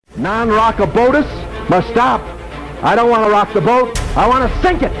non-rockabotus must stop. I don't want to rock the boat. I want to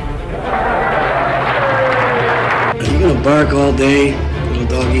sink it. Are you going to bark all day, little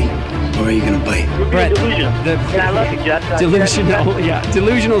doggy, or are you going to bite? Brett,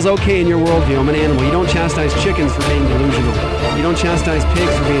 delusional is okay in your worldview. I'm an animal. You don't chastise chickens for being delusional. You don't chastise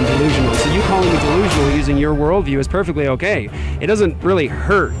pigs for being delusional. So you calling me delusional using your worldview is perfectly okay. It doesn't really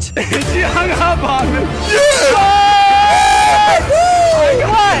hurt. She hung up on me.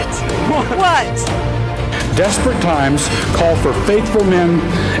 What? Desperate times call for faithful men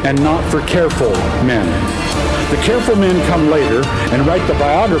and not for careful men. The careful men come later and write the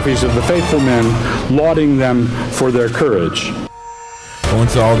biographies of the faithful men, lauding them for their courage. Go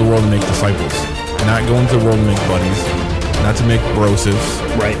into all the world and make disciples. Not go into the world and make buddies. Not to make brosives.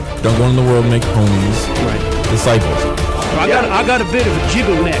 Right. Don't go into the world and make homies. Right. Disciples. I got a bit of a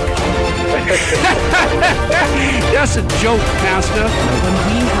jiggle neck. That's a joke, Pastor. When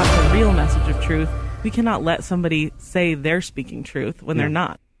we have the real message of truth, we cannot let somebody say they're speaking truth when they're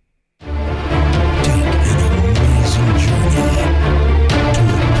not.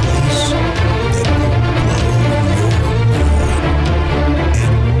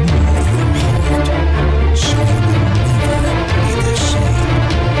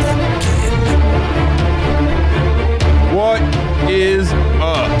 What is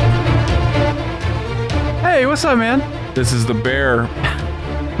up? Hey, what's up, man? This is the bear,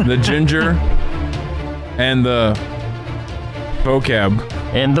 the ginger, and the vocab.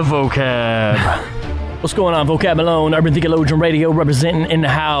 What's going on, Vocab Malone, Urban Theologian Radio, representing in the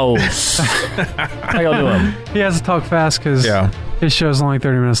house. How y'all doing? He has to talk fast because his show's only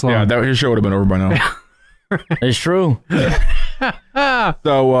 30 minutes long. Yeah, his show would have been over by now. It's true.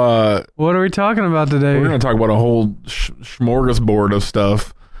 So, what are we talking about today? We're going to talk about a whole smorgasbord of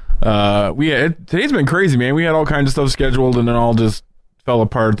stuff. Today's been crazy, man. We had all kinds of stuff scheduled, and then all just fell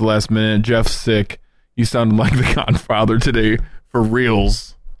apart at the last minute. Jeff's sick. He sounded like the Godfather today for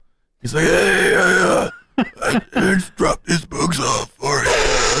reals. He's like, hey, I just dropped these books off for you.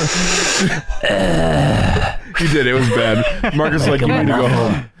 He did. It was bad. Marcus like, you need to go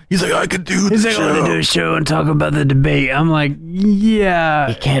home. He's like, I could do the show. He's like, I want to do a show and talk about the debate. I'm like, yeah.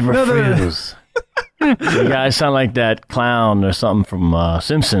 You can't refuse. You guys sound like that clown or something from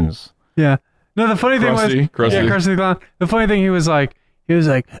Simpsons. Yeah. No, the funny thing was... Krusty. Yeah, Krusty the Clown. The funny thing, he was like,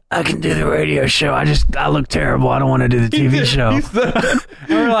 I can do the radio show. I look terrible. I don't want to do the TV show. And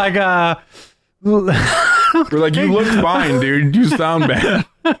we're like, we're like, you look fine, dude. You sound bad.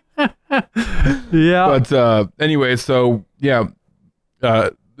 Yeah. But anyway, so yeah,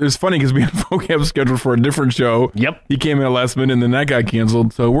 it's funny because we had vocab scheduled for a different show. Yep. He came in at last minute and then that got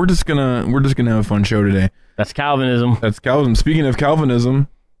canceled. So we're just gonna have a fun show today. That's Calvinism. That's Calvinism. Speaking of Calvinism,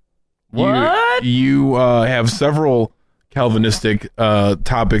 what? You have several Calvinistic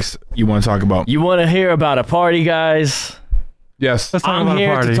topics you want to talk about. You want to hear about a party, guys? Yes. I'm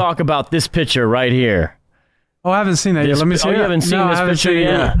here to talk about this picture right here. Oh, I haven't seen that yet. Let me see it. You haven't seen this picture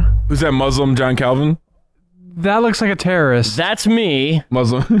yet? Who's that Muslim John Calvin? That looks like a terrorist. That's me.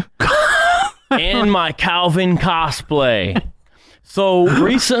 Muslim. In my Calvin cosplay. So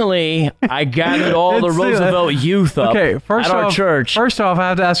recently, I gathered all the Roosevelt youth up at our church. First off, I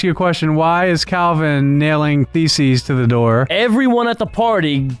have to ask you a question. Why is Calvin nailing theses to the door? Everyone at the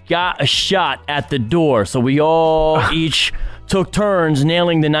party got a shot at the door, so we all each took turns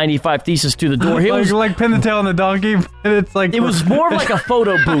nailing the 95 Thesis to the door. Like pin the tail on the donkey, and it's like... It was more like a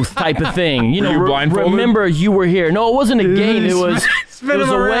photo booth type of thing. You know, remember you were here. No, it wasn't a game. It was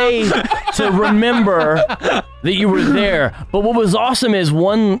a way to remember that you were there. But what was awesome is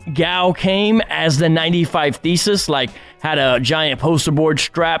one gal came as the 95 Thesis, like had a giant poster board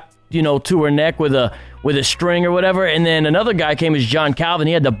strapped, to her neck with a string or whatever. And then another guy came as John Calvin.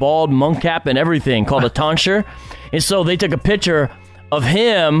 He had the bald monk cap and everything called a tonsure. And so they took a picture of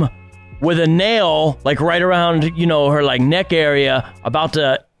him with a nail, like right around, her like neck area, about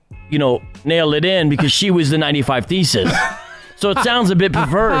to, nail it in because she was the 95 Thesis. So it sounds a bit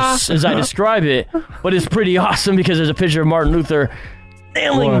perverse as I describe it, but it's pretty awesome because there's a picture of Martin Luther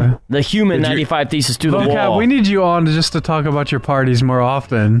nailing the human 95 Thesis to the wall. We need you on just to talk about your parties more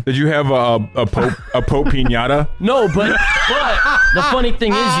often. Did you have a Pope pinata? No, but the funny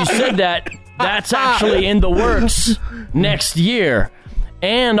thing is, you said that's actually in the works next year.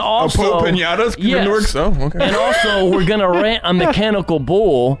 And also... A Pope pinata's in the works? Oh, okay. And also, we're going to rent a mechanical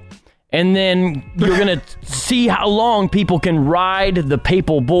bull, and then you're going to see how long people can ride the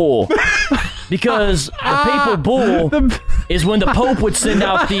papal bull. Because the papal bull is when the Pope would send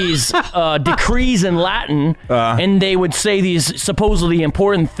out these decrees in Latin, and they would say these supposedly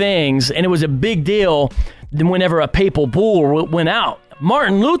important things, and it was a big deal whenever a papal bull went out.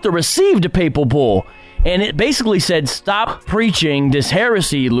 Martin Luther received a papal bull, and it basically said, stop preaching this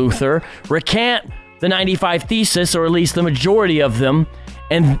heresy, Luther. Recant the 95 Theses, or at least the majority of them.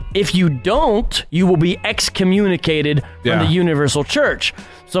 And if you don't, you will be excommunicated from the Universal Church.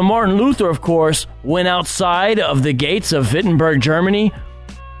 So Martin Luther, of course, went outside of the gates of Wittenberg, Germany.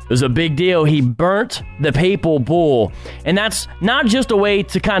 It was a big deal. He burnt the papal bull. And that's not just a way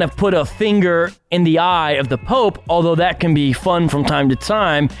to kind of put a finger in the eye of the Pope, although that can be fun from time to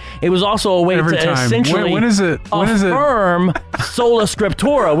time. It was also a way to essentially affirm sola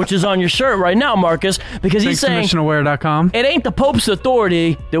scriptura, which is on your shirt right now, Marcus, because he's saying missionaware.com. It ain't the Pope's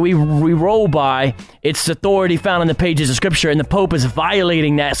authority that we roll by. It's authority found in the pages of Scripture, and the Pope is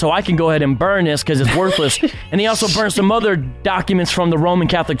violating that, so I can go ahead and burn this because it's worthless. And he also burned some other documents from the Roman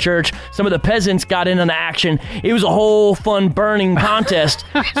Catholic Church. Some of the peasants got in on the action. It was a whole fun burning contest.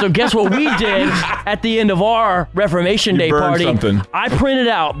 So guess what we did at the end of our Reformation Day party? Something. I printed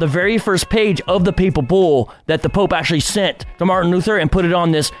out the very first page of the papal bull that the Pope actually sent to Martin Luther and put it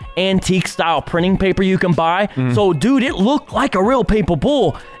on this antique-style printing paper you can buy. So, dude, it looked like a real papal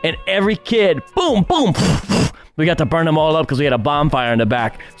bull. And every kid, boom, boom, we got to burn them all up because we had a bonfire in the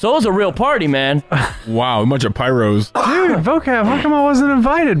back. So it was a real party, man. Wow, a bunch of pyros. Dude, Vocab, how come I wasn't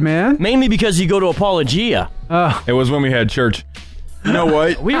invited, man? Mainly because you go to Apologia. It was when we had church. You know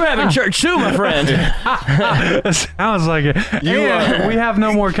what? We were having church too, my friend. Sounds like it. We have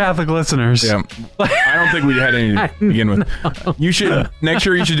no more Catholic listeners. Yeah. I don't think we had any to begin with. You should, next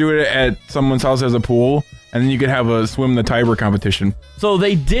year you should do it at someone's house as a pool, and then you could have a swim the Tiber competition. So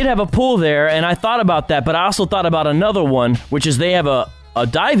they did have a pool there, and I thought about that, but I also thought about another one, which is they have a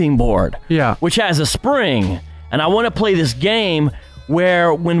diving board, which has a spring. And I want to play this game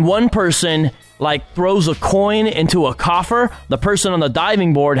where when one person throws a coin into a coffer, the person on the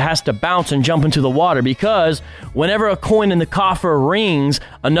diving board has to bounce and jump into the water, because whenever a coin in the coffer rings,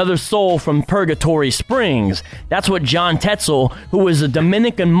 another soul from purgatory springs. That's what John Tetzel, who was a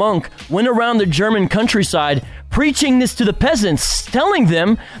Dominican monk, went around the German countryside preaching this to the peasants, telling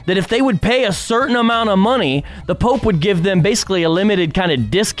them that if they would pay a certain amount of money, the Pope would give them basically a limited kind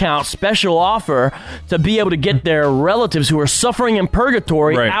of discount, special offer to be able to get their relatives who are suffering in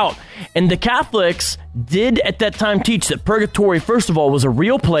purgatory out. And the Catholics did at that time teach that purgatory, first of all, was a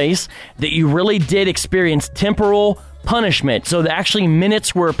real place, that you really did experience temporal punishment. So that actually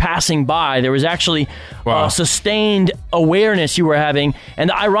minutes were passing by. There was actually sustained awareness you were having. And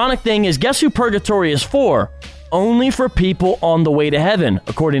the ironic thing is, guess who purgatory is for? Only for people on the way to heaven,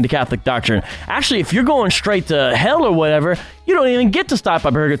 according to Catholic doctrine. Actually, if you're going straight to hell or whatever, you don't even get to stop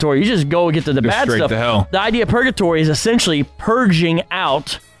by purgatory. You just go get to the bad stuff. To hell. The idea of purgatory is essentially purging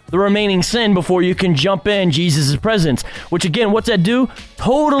out the remaining sin before you can jump in Jesus' presence. Which, again, what's that do?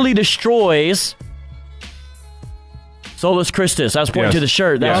 Totally destroys Solus Christus. I was pointing to the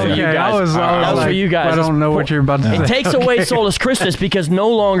shirt. That's for you guys. That was for you guys. I don't know what you're about to say. It takes away Solus Christus because no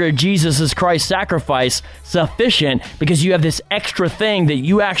longer Jesus is Christ's sacrifice sufficient, because you have this extra thing that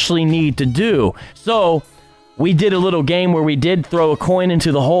you actually need to do. So we did a little game where we did throw a coin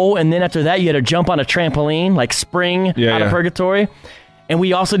into the hole, and then after that you had to jump on a trampoline, like spring out of purgatory. And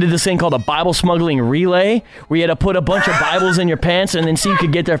we also did this thing called a Bible smuggling relay, where you had to put a bunch of Bibles in your pants and then see who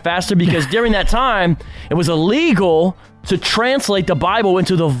could get there faster, because during that time, it was illegal to translate the Bible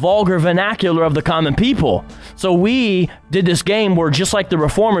into the vulgar vernacular of the common people. So we did this game where, just like the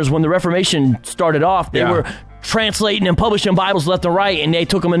Reformers, when the Reformation started off, they were translating and publishing Bibles left and right, and they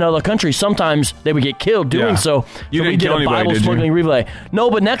took them in other countries. Sometimes they would get killed doing so. You so we did a Bible smuggling relay. No,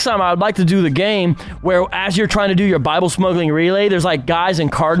 but next time I would like to do the game where, as you're trying to do your Bible smuggling relay, there's like guys in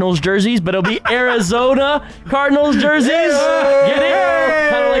Cardinals jerseys, but it'll be Arizona Cardinals jerseys. Get it?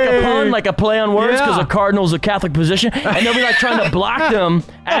 Kind of like a pun, like a play on words, because a Cardinal's a Catholic position, and they'll be like trying to block them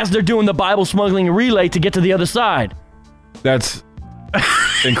as they're doing the Bible smuggling relay to get to the other side. That's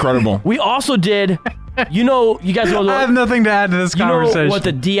incredible. We also did... you guys know... I have nothing to add to this conversation. You know what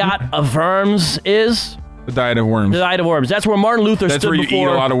the Diet of Worms is? The Diet of Worms. The Diet of Worms. That's where Martin Luther stood before... That's where you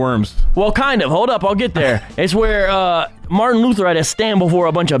eat a lot of worms. Well, kind of. Hold up, I'll get there. It's where Martin Luther had to stand before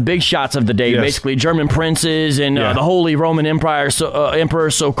a bunch of big shots of the day, basically German princes and the Holy Roman Empire,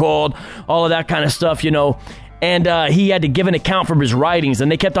 Emperor, so-called, all of that kind of stuff, And he had to give an account for his writings, and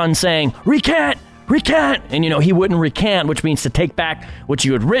they kept on saying, recant! And, he wouldn't recant, which means to take back what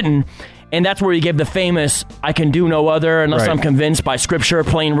you had written. And that's where he gave the famous, I can do no other unless I'm convinced by scripture,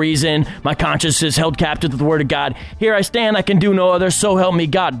 plain reason. My conscience is held captive to the word of God. Here I stand, I can do no other, so help me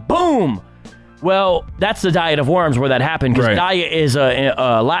God. Boom! Well, that's the Diet of Worms where that happened, because diet is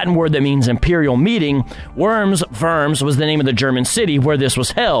a Latin word that means imperial meeting. Worms was the name of the German city where this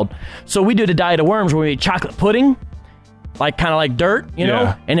was held. So we did a Diet of Worms where we ate chocolate pudding, like kind of like dirt, you know,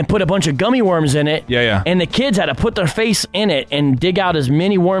 Yeah. and then put a bunch of gummy worms in it. Yeah, yeah. And the kids had to put their face in it and dig out as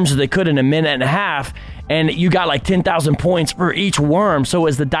many worms as they could in a minute and a half. And you got like 10,000 points for each worm. So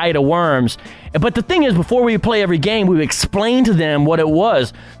it's the diet of worms. But the thing is, before we play every game, we explain to them what it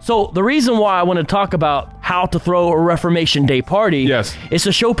was. So the reason why I want to talk about how to throw a Reformation Day party is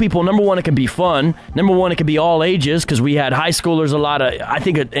to show people, number one, it can be fun. Number one, it can be all ages, because we had high schoolers, a lot of, I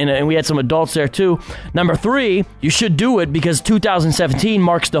think, and we had some adults there too. Number three, you should do it because 2017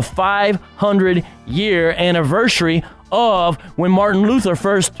 marks the 500-year anniversary of when Martin Luther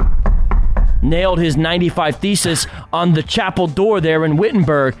first nailed his 95 thesis on the chapel door there in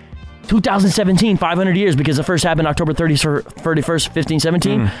Wittenberg. 2017, 500 years, because the first happened October 31st,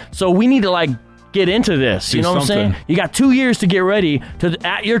 1517. So we need to like get into this. You know what I'm saying? You got 2 years to get ready to,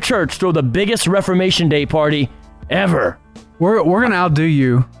 at your church, throw the biggest Reformation Day party ever. We're gonna outdo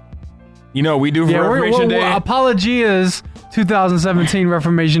you. You know, we do for Reformation Day. Apologia's 2017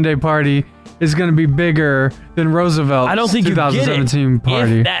 Reformation Day party is going to be bigger than Roosevelt's I don't think 2017 you get it.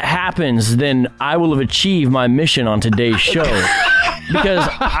 party. If that happens, then I will have achieved my mission on today's show. Because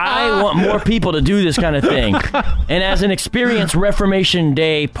I want more people to do this kind of thing. And as an experienced Reformation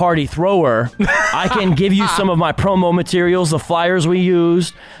Day party thrower, I can give you some of my promo materials, the flyers we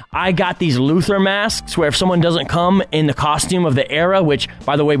used. I got these Luther masks where if someone doesn't come in the costume of the era, which,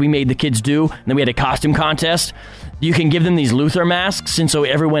 by the way, we made the kids do, and then we had a costume contest, you can give them these Luther masks, and so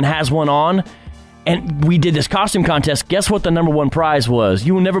everyone has one on. And we did this costume contest. Guess what the number one prize was?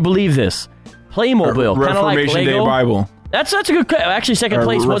 You will never believe this. Playmobil. Kind of like Reformation Lego. Day Bible. That's a good. Actually, second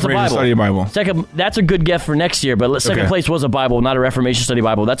place was a Reformation Bible. Study Bible. Second, that's a good gift for next year. But second Okay. place was a Bible, not a Reformation Study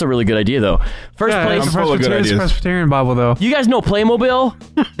Bible. That's a really good idea, though. First place. I'm full of good ideas. Presbyterian Bible, though. You guys know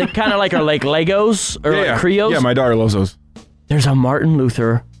Playmobil? They kind of like are like Legos or like Creos. Yeah, my daughter loves those. There's a Martin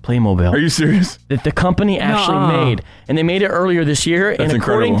Luther Playmobil. Are you serious? That the company actually made. And they made it earlier this year. That's and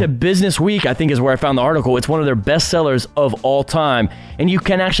according incredible. to Business Week, I think is where I found the article, it's one of their best sellers of all time. And you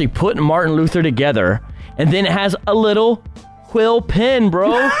can actually put Martin Luther together. And then it has a little quill pen,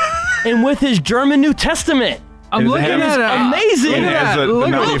 bro. And with his German New Testament. I'm looking at it. Amazing. It has the Look,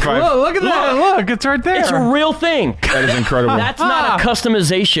 95. look at that. Look, it's right there. It's a real thing. That is incredible. That's not a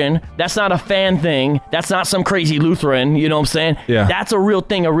customization. That's not a fan thing. That's not some crazy Lutheran. You know what I'm saying? Yeah. That's a real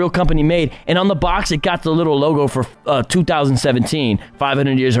thing a real company made. And on the box, it got the little logo for 2017,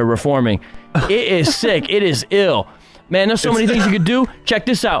 500 years of reforming. It is sick. It is ill. Man, there's so many things you could do. Check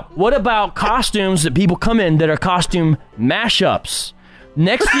this out. What about costumes that people come in that are costume mashups?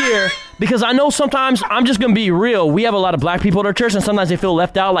 Next year, because I know sometimes, I'm just going to be real, we have a lot of black people at our church, and sometimes they feel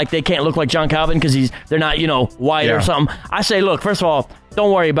left out, like they can't look like John Calvin because they're not, white or something. I say, look, first of all,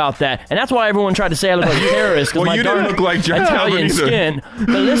 don't worry about that. And that's why everyone tried to say I look like a terrorist. Well, my you didn't dark look like John Italian Calvin either. skin.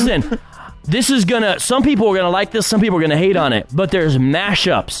 But listen, this is some people are going to like this, some people are going to hate on it, but there's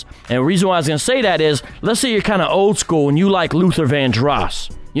mashups. And the reason why I was going to say that is, let's say you're kind of old school and you like Luther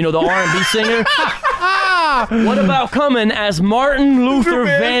Vandross. You know, the R&B singer? What about coming as Martin Luther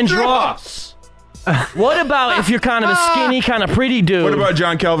Vandross? What about if you're kind of a skinny, kind of pretty dude? What about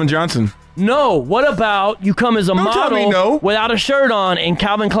John Calvin Johnson? No. What about you come as a Don't tell me model no. without a shirt on in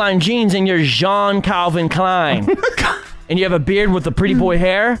Calvin Klein jeans and you're Jean Calvin Klein? And you have a beard with the pretty boy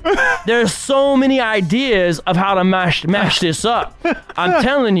hair? There's so many ideas of how to mash this up. I'm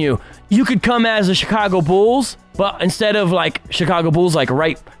telling you, you could come as the Chicago Bulls, but instead of like Chicago Bulls, like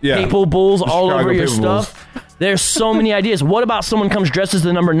Papal Bulls all Chicago over your Papal stuff. There's so many ideas. What about someone comes dressed as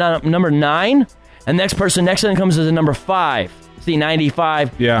the number 9, and the next person next to them comes as the number 5? See,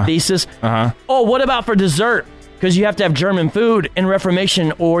 95 thesis. Oh, what about for dessert? Because you have to have German food and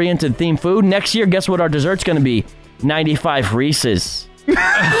Reformation-oriented themed food. Next year, guess what our dessert's going to be? 95 Reese's.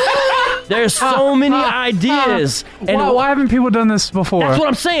 There's so many ideas. And why haven't people done this before? That's what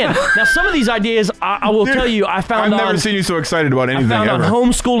I'm saying. Now, some of these ideas, I will tell you, I found I've never seen you so excited about anything on ever.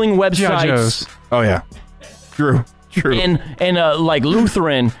 homeschooling websites. Oh, yeah. True. And like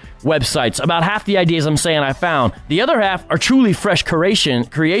Lutheran websites. About half the ideas I'm saying I found. The other half are truly fresh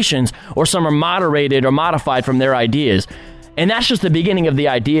creations, or some are moderated or modified from their ideas. And that's just the beginning of the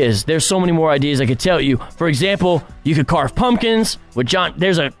ideas. There's so many more ideas I could tell you. For example, you could carve pumpkins with John.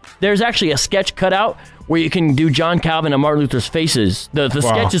 There's actually a sketch cut out where you can do John Calvin and Martin Luther's faces. The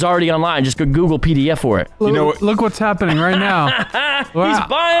sketch is already online. Just go Google PDF for it. Look what's happening right now. He's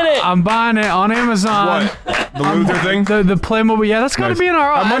buying it. I'm buying it on Amazon. What? The Luther thing? The Playmobil. Yeah, that's got to be in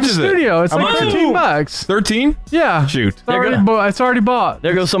our How much is it? studio. It's How like much is $13. 13? Yeah. Shoot. It's already bought.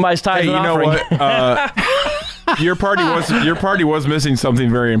 There goes somebody's tithe. Hey, you know what? Your party was missing something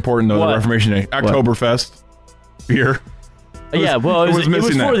very important though. What? The Reformation Day, Oktoberfest, beer. Yeah, well, it was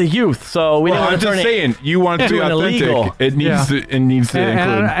for the youth, so we didn't want to turn it. I'm just saying, you want it to be authentic. Illegal. It needs to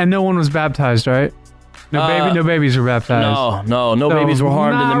include. And no one was baptized, right? No babies were baptized. No babies were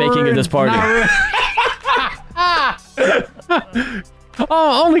harmed in the making of this party.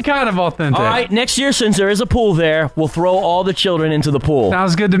 Oh, only kind of authentic. All right, next year, since there is a pool there, we'll throw all the children into the pool.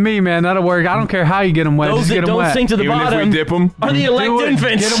 Sounds good to me, man. That'll work. I don't care how you get them wet. Those just that get them don't wet. sink to the Even bottom if we dip them, are the elect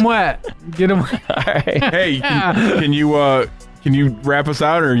infants. Get them wet. Get them wet. All right. Hey, can you wrap us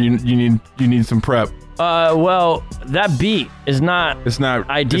out, or you need some prep? Well, that beat is not. It's not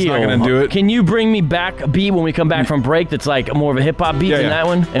ideal. It's not gonna do it. Can you bring me back a beat when we come back from break? That's like more of a hip hop beat than that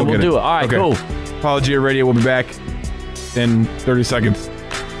one, and we'll do it. All right, cool. Apologia Radio will be back in 30 seconds.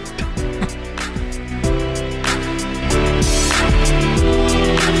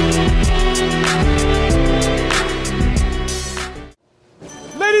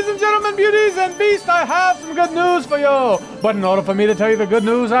 Ladies and gentlemen, beauties and beasts, I have some good news for you. But in order for me to tell you the good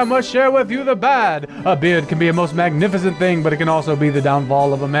news, I must share with you the bad. A beard can be a most magnificent thing, but it can also be the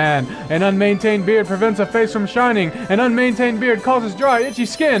downfall of a man. An unmaintained beard prevents a face from shining. An unmaintained beard causes dry, itchy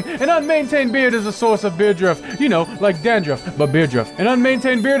skin. An unmaintained beard is a source of beardruff. You know, like dandruff, but beardruff. An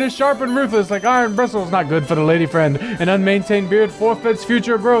unmaintained beard is sharp and ruthless, like iron bristles, not good for the lady friend. An unmaintained beard forfeits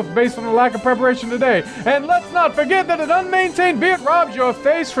future growth based on the lack of preparation today. And let's not forget that an unmaintained beard robs your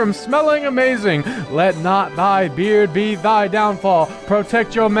face from smelling amazing. Let not thy beard be thy downfall.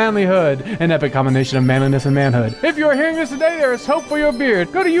 Protect your manlyhood. An epic combination of manliness and manhood. If you are hearing this today, there is hope for your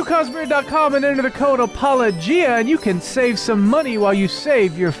beard. Go to yukonsbeard.com and enter the code APOLOGIA, and you can save some money while you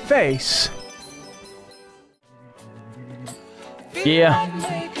save your face. Yeah.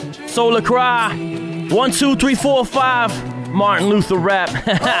 Solar Cry. 1, 2, 3, 4, 5. Martin Luther rap.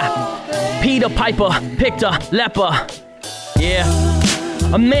 Peter Piper picked a leper. Yeah.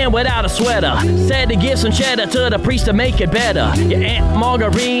 A man without a sweater said to give some cheddar to the priest to make it better. Your Aunt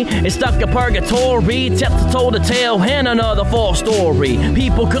Marguerite is stuck in purgatory. Tessa told a tale and another false story.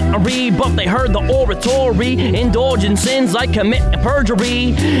 People couldn't read, but they heard the oratory. Indulging sins like committing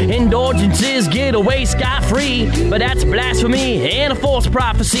perjury. Indulgences get away scot-free, but that's blasphemy and a false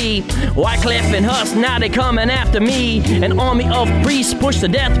prophecy. Wycliffe and Huss, now they coming after me. An army of priests push the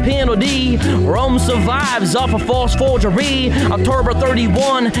death penalty. Rome survives off a false forgery. October 31,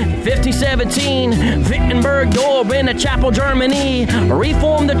 1517, Wittenberg door in a chapel, Germany.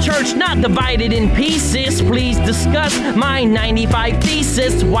 Reform the church, not divided in pieces. Please discuss my 95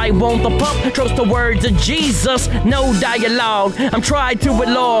 thesis. Why won't the Pope trust the words of Jesus? No dialogue, I'm tried to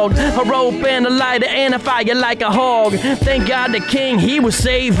log. A rope and a lighter and a fire like a hog. Thank God the King, he was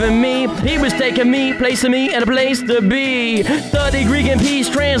saving me. He was taking me, placing me in a place to be. Study Greek and peace,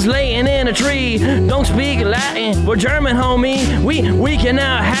 translating in a tree. Don't speak Latin, we're German, homie. We can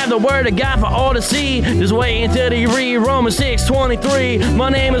now have the word of God for all to see. Just wait until they read Romans 6:23. My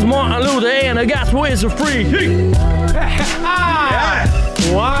name is Martin Luther and the gospel is free.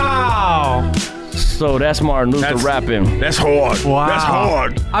 Wow. So that's Martin Luther rapping. That's hard. Wow. That's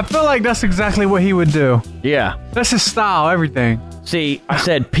hard. I feel like that's exactly what he would do. Yeah. That's his style, everything. See, I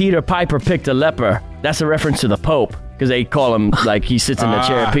said Peter Piper picked a leper. That's a reference to the Pope, because they call him like he sits in the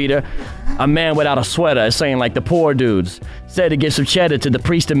chair of Peter. A man without a sweater is saying like the poor dudes. Said to give some cheddar to the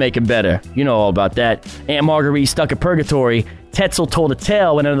priest to make it better. You know all about that. Aunt Marguerite stuck in purgatory. Tetzel told a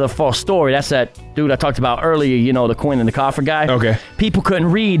tale and another false story. That's that dude I talked about earlier, you know, the coin in the coffer guy. Okay. People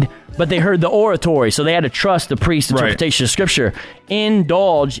couldn't read, but they heard the oratory, so they had to trust the priest's interpretation of Scripture.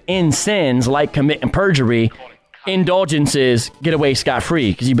 Indulge in sins like committing perjury. Indulgences get away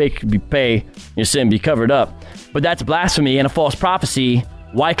scot-free, because you basically pay your sin, be covered up. But that's blasphemy and a false prophecy.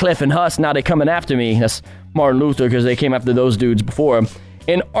 Wycliffe and Huss, now they coming after me. That's Martin Luther, because they came after those dudes before him.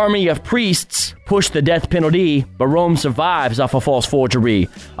 An army of priests pushed the death penalty, but Rome survives off a false forgery.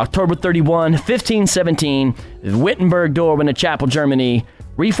 October 31, 1517, Wittenberg door in a chapel, Germany.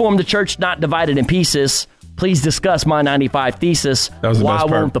 Reform the church, not divided in pieces. Please discuss my 95 thesis. That was the Why best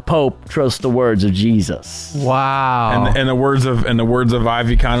part. won't the Pope trust the words of Jesus? Wow. And the words of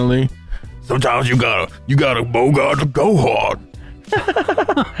Ivy Connolly. Sometimes you gotta bogart to go hard.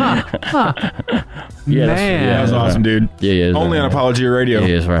 Yeah, Man. That was awesome, dude. Yeah. Only on Apologia Radio.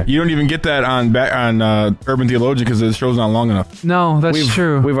 Yeah, that's right. You don't even get that on Urban Theologian because the show's not long enough. No, that's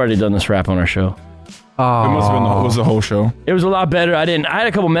true. We've already done this rap on our show. Oh. It must have been the whole show. It was a lot better. I had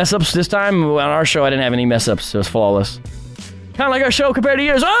a couple mess ups this time. On our show, I didn't have any mess ups. It was flawless. Kind of like our show compared to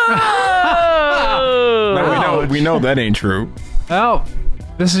yours. Oh! No, we know that ain't true. Oh.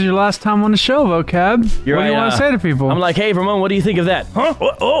 This is your last time on the show, Vocab. What do you want to say to people? I'm like, hey, Ramon, what do you think of that? Huh?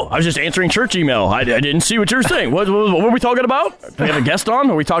 Oh, I was just answering church email. I didn't see what you were saying. What were we talking about? Do we have a guest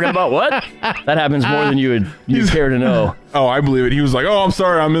on? Are we talking about what? That happens more than you care to know. Oh, I believe it. He was like, oh, I'm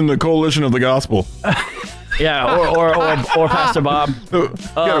sorry, I'm in the coalition of the gospel. Yeah, or Pastor Bob. You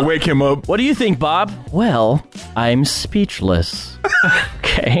gotta wake him up. What do you think, Bob? Well, I'm speechless.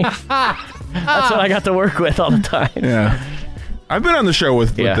 Okay. That's what I got to work with all the time. Yeah. I've been on the show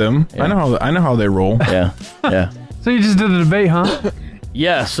with them. Yeah. I know how they roll. Yeah. So you just did a debate, huh?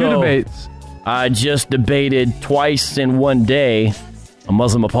 Yeah, so 2 debates. I just debated twice in one day a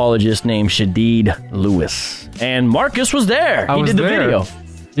Muslim apologist named Shadid Lewis. And Marcus was there. He did the video.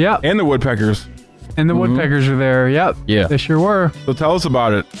 Yep. And the Woodpeckers. And the Woodpeckers are there. Yep. Yeah. They sure were. So tell us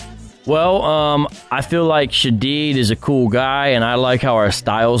about it. Well, I feel like Shadid is a cool guy, and I like how our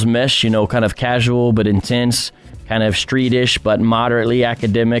styles mesh, kind of casual but intense, kind of streetish but moderately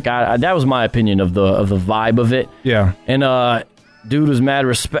academic. That was my opinion of the vibe of it. Yeah. And dude was mad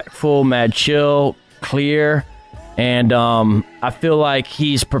respectful, mad chill, clear, and I feel like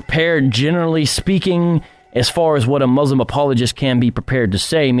he's prepared, generally speaking, as far as what a Muslim apologist can be prepared to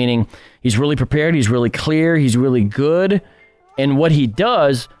say, meaning he's really prepared, he's really clear, he's really good in what he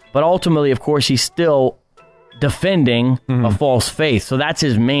does, but ultimately, of course, he's still defending a false faith. So that's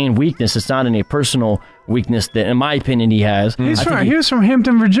his main weakness. It's not any personal weakness that, in my opinion, he has. He was from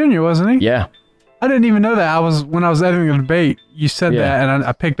Hampton, Virginia, wasn't he? Yeah. I didn't even know that. When I was editing the debate, you said that, and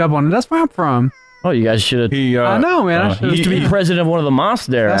I picked up on it. That's where I'm from. Oh, you guys should have. I know, man. He used to be president of one of the mosques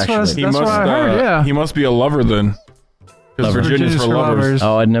there, that's actually. What I heard, yeah. He must be a lover then. Because Virginia's for lovers.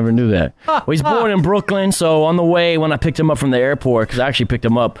 Oh, I never knew that. Well, he's born in Brooklyn, so on the way, when I picked him up from the airport, because I actually picked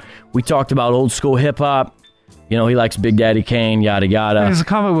him up, we talked about old school hip-hop. He likes Big Daddy Kane, yada, yada. He's a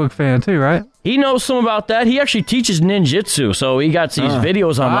comic book fan, too, right? He knows some about that. He actually teaches ninjutsu, so he got these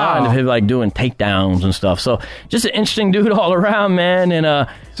videos online of him doing takedowns and stuff. So just an interesting dude all around, man. And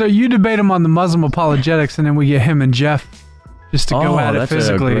so you debate him on the Muslim apologetics, and then we get him and Jeff just to go at it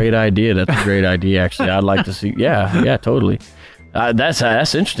physically. That's a great idea. That's a great idea, actually. I'd like to see. Yeah, totally. That's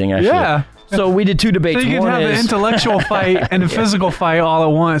interesting, actually. Yeah. So we did 2 debates. So you can have an intellectual fight and a physical fight all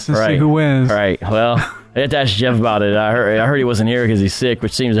at once and see who wins. Right. Well, I had to ask Jeff about it. I heard he wasn't here because he's sick,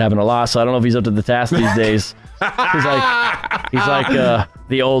 which seems to happen a lot. So I don't know if he's up to the task these days. He's like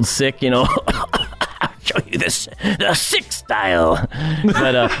the old sick, I'll show you the sick style.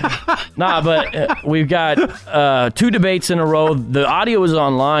 But we've got 2 debates in a row. The audio is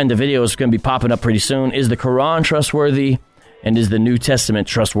online. The video is going to be popping up pretty soon. Is the Quran trustworthy? And is the New Testament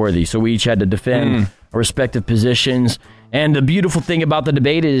trustworthy? So we each had to defend our respective positions. And the beautiful thing about the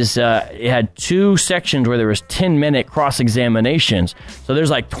debate is it had 2 sections where there was 10-minute cross-examinations. So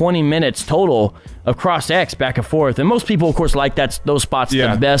there's like 20 minutes total of cross-ex back and forth. And most people, of course, like those spots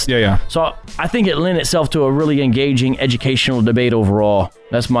the best. Yeah. So I think it lent itself to a really engaging educational debate overall.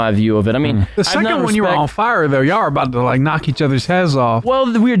 That's my view of it. I mean, the second one you were on fire, though. Y'all are about to knock each other's heads off.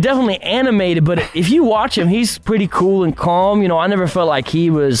 Well, we were definitely animated, but if you watch him, he's pretty cool and calm. I never felt like he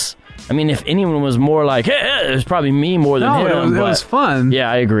was... I mean, if anyone was more like, hey, it was probably me more than him. It was fun. Yeah,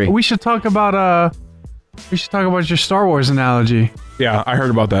 I agree. We should talk about your Star Wars analogy. Yeah, I heard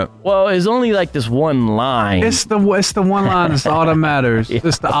about that. Well, it's only like this one line. It's the one line that's all that matters. Yeah.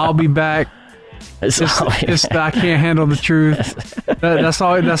 It's the I'll be back. It's the I can't handle the truth. That's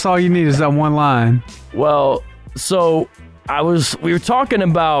all you need is that one line. Well, so we were talking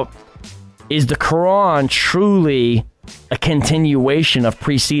about, is the Quran truly a continuation of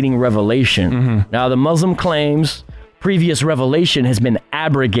preceding revelation? Now, the Muslim claims previous revelation has been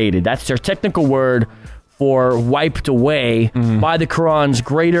abrogated. That's their technical word for wiped away by the Quran's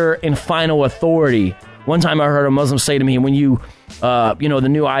greater and final authority. One time I heard a Muslim say to me, when the new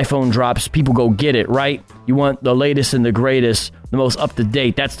iPhone drops, people go get it, right? You want the latest and the greatest, the most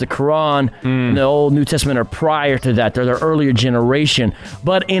up-to-date. That's the Quran and the Old New Testament are prior to that. They're the earlier generation.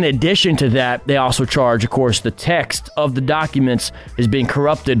 But in addition to that, they also charge, of course, the text of the documents is being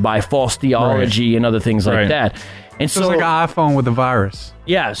corrupted by false theology and other things like that. And so it's like an iPhone with a virus.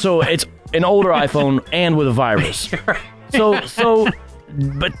 Yeah, so it's an older iPhone and with a virus.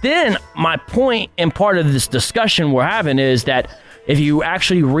 But then my point and part of this discussion we're having is that if you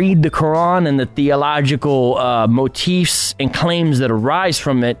actually read the Quran and the theological motifs and claims that arise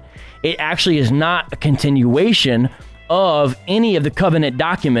from it, it actually is not a continuation of any of the covenant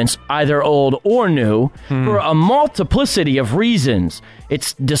documents, either old or new, for a multiplicity of reasons.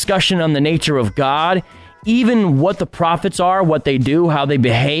 It's discussion on the nature of God, even what the prophets are, what they do, how they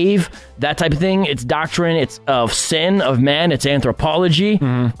behave, that type of thing. It's doctrine, it's of sin, of man, it's anthropology.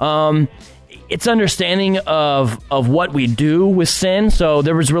 its understanding of what we do with sin. So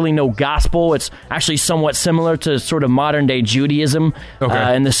there was really no gospel. It's actually somewhat similar to sort of modern day Judaism,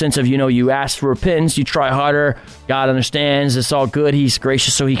 in the sense of, you ask for repentance, you try harder, God understands, it's all good, he's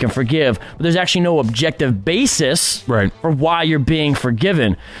gracious so he can forgive. But there's actually no objective basis for why you're being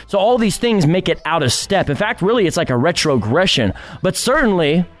forgiven. So all these things make it out of step. In fact, really, it's like a retrogression. But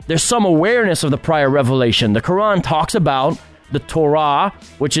certainly, there's some awareness of the prior revelation. The Quran talks about the Torah,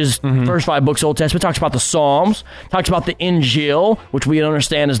 which is first 5 books of Old Testament, talks about the Psalms, talks about the Injil, which we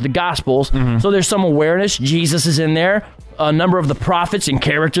understand as the Gospels. So there's some awareness. Jesus is in there. A number of the prophets and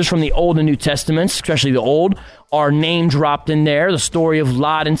characters from the Old and New Testaments, especially the Old, are name dropped in there. The story of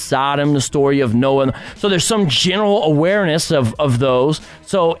Lot and Sodom, the story of Noah. So there's some general awareness of those.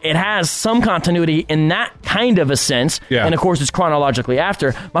 So it has some continuity in that kind of a sense. Yeah. And of course, it's chronologically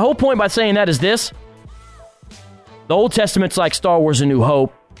after. My whole point by saying that is this. The Old Testament's like Star Wars A New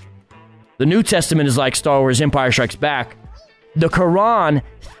Hope. The New Testament is like Star Wars Empire Strikes Back. The Quran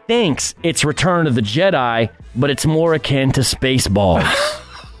thinks it's Return of the Jedi, but it's more akin to Spaceballs.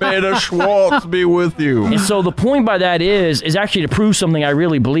 May the Schwartz be with you. And so the point by that is actually to prove something I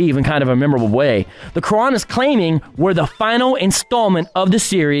really believe in kind of a memorable way. The Quran is claiming we're the final installment of the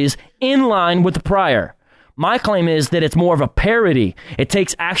series in line with the prior. My claim is that it's more of a parody. It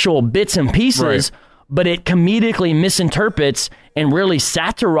takes actual bits and pieces, but it comedically misinterprets and really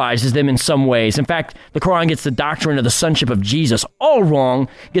satirizes them in some ways. In fact, the Quran gets the doctrine of the sonship of Jesus all wrong,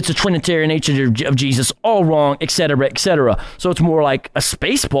 gets the Trinitarian nature of Jesus all wrong, etc., etc. So it's more like a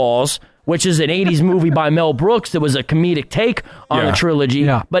Spaceballs, which is an 80s movie by Mel Brooks that was a comedic take on the trilogy,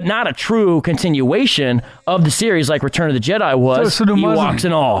 but not a true continuation of the series like Return of the Jedi was, so Ewoks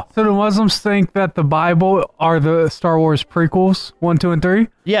and all. So do Muslims think that the Bible are the Star Wars prequels, 1, 2, and 3?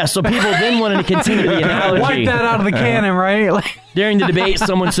 Yeah, so people then wanted to continue the analogy. Wipe that out of the canon, right? During the debate,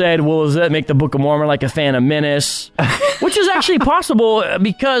 someone said, well, does that make the Book of Mormon like a Phantom Menace? Which is actually possible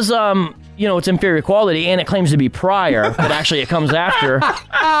because, it's inferior quality and it claims to be prior, but actually it comes after.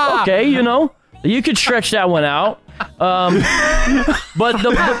 Okay, you could stretch that one out. But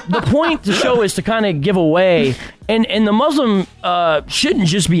the point to show is to kind of give away, and the Muslim shouldn't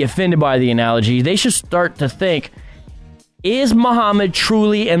just be offended by the analogy. They should start to think, is Muhammad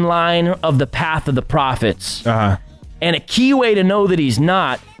truly in line of the path of the prophets? And a key way to know that he's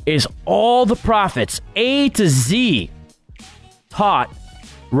not is all the prophets, A to Z, taught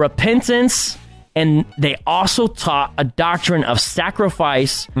repentance, and they also taught a doctrine of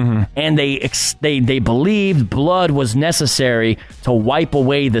sacrifice, and they believed blood was necessary to wipe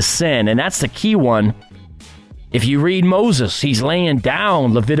away the sin. And that's the key one. If you read Moses, he's laying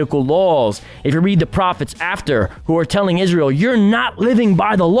down Levitical laws. If you read the prophets after, who are telling Israel, you're not living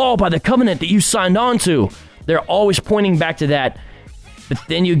by the law, by the covenant that you signed on to, they're always pointing back to that. But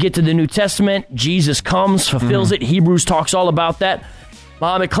then you get to the New Testament, Jesus comes, fulfills it. Hebrews talks all about that.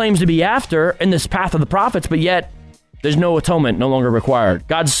 Muhammad claims to be after in this path of the prophets, but yet there's no atonement, no longer required.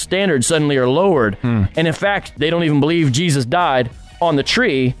 God's standards suddenly are lowered. And in fact, they don't even believe Jesus died on the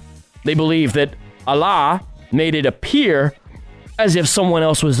tree. They believe that Allah made it appear as if someone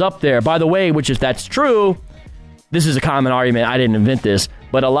else was up there. By the way, which if that's true, this is a common argument. I didn't invent this,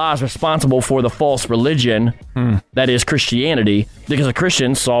 but Allah is responsible for the false religion that is Christianity, because the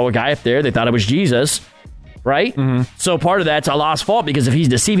Christians saw a guy up there, they thought it was Jesus, right? So part of that's Allah's fault, because if he's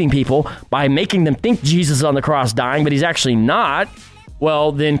deceiving people by making them think Jesus is on the cross dying, but he's actually not,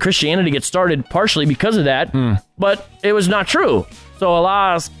 well, then Christianity gets started partially because of that, but it was not true. So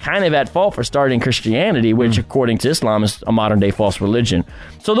Allah's kind of at fault for starting Christianity, which according to Islam is a modern day false religion.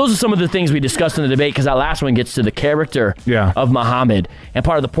 So those are some of the things we discussed in the debate, because that last one gets to the character of Muhammad. And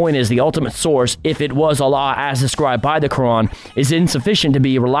part of the point is the ultimate source, if it was Allah as described by the Quran, is insufficient to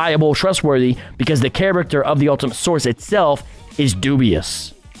be reliable, trustworthy, because the character of the ultimate source itself is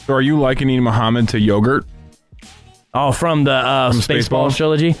dubious. So are you likening Muhammad to yogurt? Oh, from the Spaceballs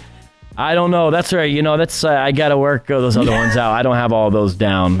trilogy? I don't know. That's right. That's I got to work those other ones out. I don't have all those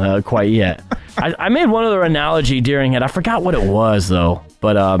down quite yet. I made one other analogy during it. I forgot what it was, though.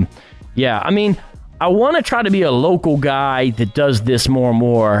 But, yeah, I mean, I want to try to be a local guy that does this more and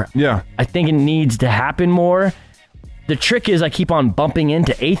more. Yeah. I think it needs to happen more. The trick is I keep on bumping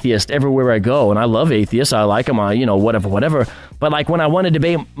into atheists everywhere I go, and I love atheists. I like them, whatever. But like when I want to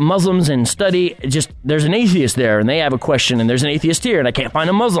debate Muslims and study, there's an atheist there, and they have a question, and there's an atheist here, and I can't find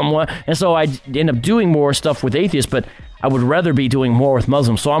a Muslim one. And so I end up doing more stuff with atheists, but I would rather be doing more with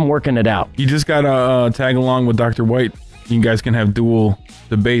Muslims, so I'm working it out. You just got to tag along with Dr. White. You guys can have dual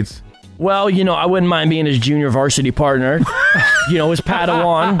debates. Well, I wouldn't mind being his junior varsity partner, his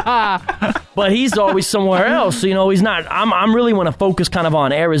Padawan. But he's always somewhere else. He's not. I'm really want to focus kind of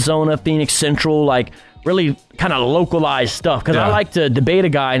on Arizona, Phoenix Central, like really kind of localized stuff. Because I like to debate a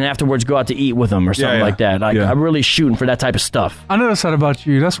guy and afterwards go out to eat with him or something like that. I'm really shooting for that type of stuff. I noticed that about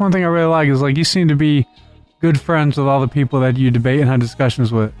you. That's one thing I really like is like you seem to be good friends with all the people that you debate and have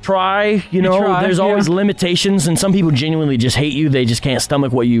discussions with. There's always limitations, and some people genuinely just hate you. They just can't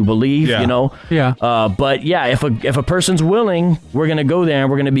stomach what you believe, Yeah. But yeah, if a person's willing, we're going to go there and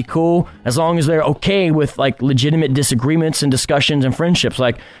we're going to be cool as long as they're okay with like legitimate disagreements and discussions and friendships.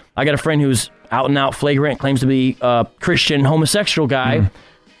 Like I got a friend who's out and out flagrant, claims to be a Christian homosexual guy.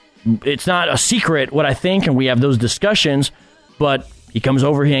 It's not a secret what I think, and we have those discussions, but he comes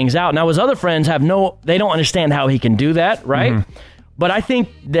over, he hangs out. Now, his other friends they don't understand how he can do that, right? Mm-hmm. But I think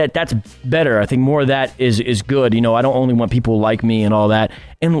that's better. I think more of that is good. I don't only want people like me and all that.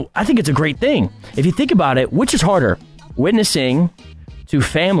 And I think it's a great thing. If you think about it, which is harder? Witnessing to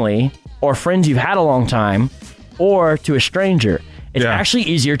family or friends you've had a long time or to a stranger? It's actually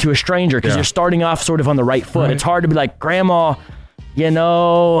easier to a stranger because you're starting off sort of on the right foot. Right. It's hard to be like, Grandma,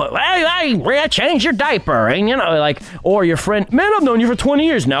 I changed your diaper, and or your friend, man, I've known you for 20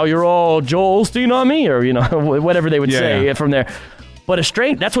 years. Now you're all Joel Osteen on me, or whatever they would say from there. But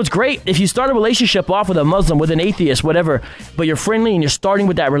that's what's great. If you start a relationship off with a Muslim, with an atheist, whatever, but you're friendly and you're starting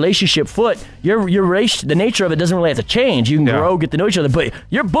with that relationship foot, the nature of it doesn't really have to change. You can grow, get to know each other, but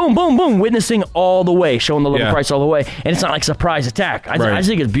you're boom, boom, boom, witnessing all the way, showing the love of Christ all the way, and it's not like surprise attack. I just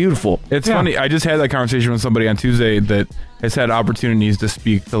think it's beautiful. It's funny. I just had that conversation with somebody on Tuesday that has had opportunities to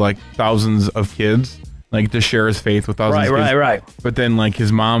speak to like thousands of kids, like to share his faith with thousands of kids. Right. But then like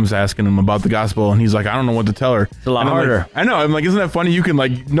his mom's asking him about the gospel, and he's like, I don't know what to tell her. It's a lot harder. I know. I'm like, isn't that funny? You can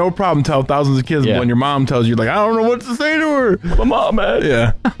like no problem tell thousands of kids, but when your mom tells you, like, I don't know what to say to her. My mom, man.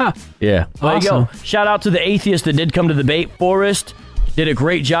 Yeah. Yeah. There you go. Shout out to the atheist that did come to the debate. Forrest did a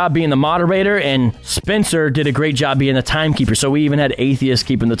great job being the moderator, and Spencer did a great job being the timekeeper. So we even had atheists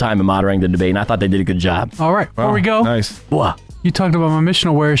keeping the time and moderating the debate, and I thought they did a good job. All right. Before we go, nice. What? You talked about my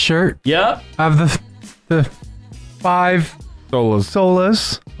missional wear shirt. Yep. I have the 5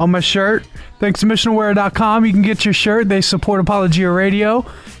 solas on my shirt. Thanks to missionalwear.com. You can get your shirt. They support Apologia Radio,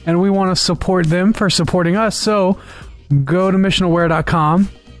 and we want to support them for supporting us. So go to missionalwear.com.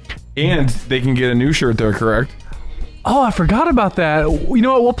 And they can get a new shirt there, correct? Oh, I forgot about that. You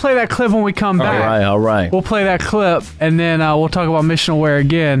know what? We'll play that clip when we come back. All right. We'll play that clip, and then we'll talk about missional wear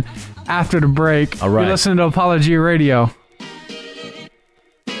again after the break. All right. You're listening to Apologia Radio.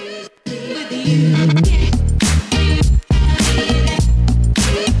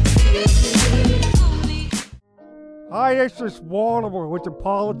 Hi, this is Mortimer with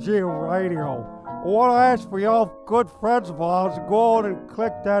Apologia Radio. I want to ask for y'all good friends of ours to go on and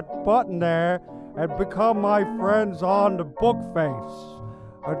click that button there and become my friends on the book face.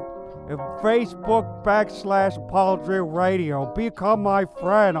 Facebook /Apologia Radio. Become my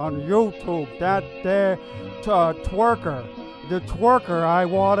friend on YouTube. That there twerker. The twerker, I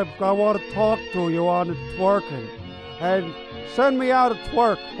want to talk to you on the twerking. And send me out a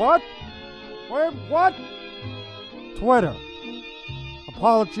twerk. What? What? Twitter.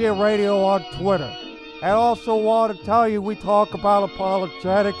 Apologia Radio on Twitter. And also want to tell you we talk about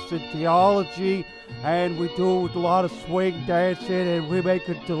apologetics and theology, and we do a lot of swing dancing, and we make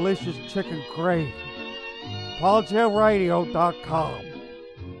a delicious chicken gravy. ApologiaRadio.com.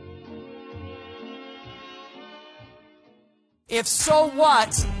 If So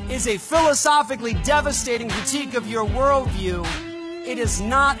What is a philosophically devastating critique of your worldview, it is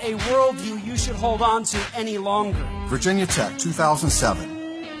not a worldview you should hold on to any longer. Virginia Tech, 2007.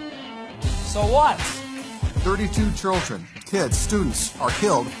 So what? 32 children, kids, students are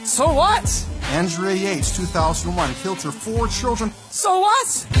killed. So what? Andrea Yates, 2001, killed her 4 children. So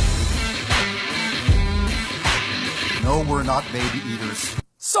what? No, we're not baby eaters.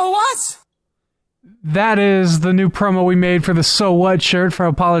 So what? That is the new promo we made for the So What shirt for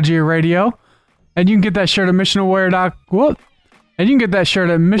Apologia Radio. And you can get that shirt at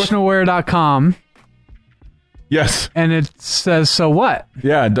missionalwear.com. Yes. And it says, so what?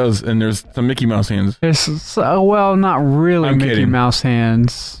 Yeah, it does. And there's some Mickey Mouse hands. Well, not really I'm Mickey kidding. Mouse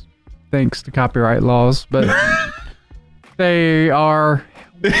hands, thanks to copyright laws, but they are...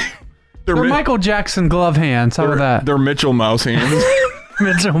 They're Michael Jackson glove hands. How about that? They're Mitchell Mouse hands.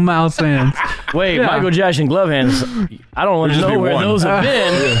 Mitchell Mouse hands. Wait, Michael Jackson glove hands. I don't want to know where those have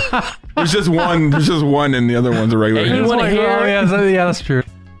been. There's just one. There's just one, and the other one's a regular. Hey, you want to hear? Yeah, that's true.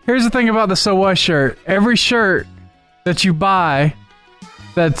 Here's the thing about the So What shirt. Every shirt that you buy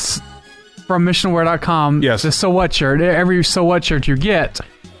that's from missionalwear.com, yes, the So What shirt, every So What shirt you get,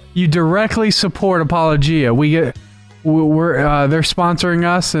 you directly support Apologia. They're sponsoring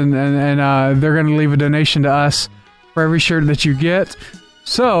us, and they're going to leave a donation to us for every shirt that you get.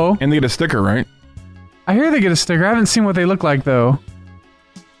 So, and they get a sticker, right? I hear they get a sticker. I haven't seen what they look like though.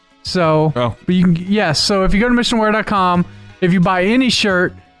 So, but you can, so if you go to missionwear.com, if you buy any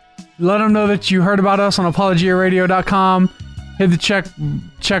shirt, let them know that you heard about us on apologiaradio.com. Hit the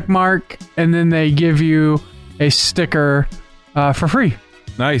check mark, and then they give you a sticker for free.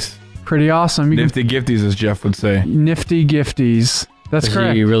 Nice. Pretty awesome. Nifty gifties, as Jeff would say. Nifty gifties. That's correct.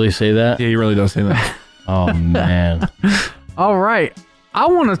 Does he really say that? Yeah, he really does say that. Oh, man. All right. I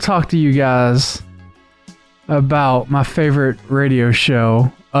want to talk to you guys about my favorite radio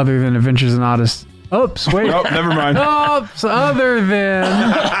show other than Adventures in Odyssey. Oops, wait. Oh, never mind. Oops, other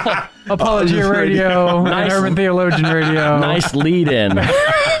than Apologia Radio and Urban Theologian Radio. Nice lead-in.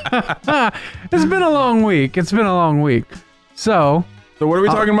 It's been a long week. So what are we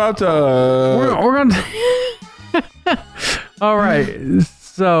talking about? We're going to... All right.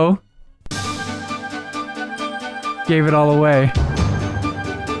 So, gave it all away.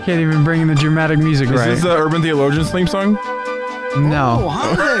 Can't even bring in the dramatic music right. Is this the Urban Theologian's theme song? No. Oh,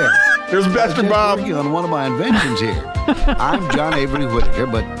 hi there. There's Pastor Bob. Working on one of my inventions here. I'm John Avery Whitaker,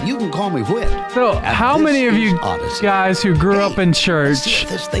 but you can call me Whit. So, how many of you guys who grew up in church... Let's see if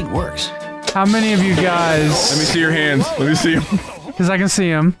this thing works. How many of you guys... Let me see your hands. Let me see them. Because I can see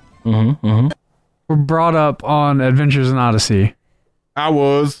them. Were brought up on Adventures in Odyssey. I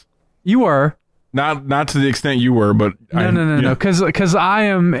was. You were. Not to the extent you were, but... No. Because I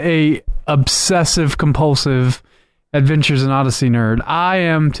am a obsessive, compulsive Adventures in Odyssey nerd. I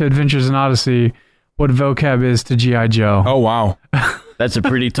am to Adventures in Odyssey what vocab is to G.I. Joe. Oh, wow. That's a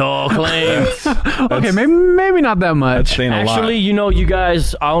pretty tall claim. Okay, maybe not that much. That's saying a lot. Actually, you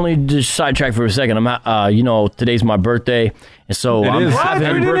guys, I only just sidetrack for a second. I'm today's my birthday, and so I'm having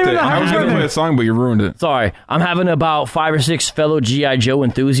happy birthday. I was going to play a song, but you ruined it. Sorry, I'm having about 5 or 6 fellow G.I. Joe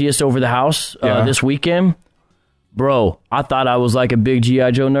enthusiasts over the house this weekend. Bro, I thought I was like a big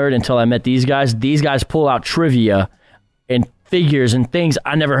G.I. Joe nerd until I met these guys. These guys pull out trivia and figures and things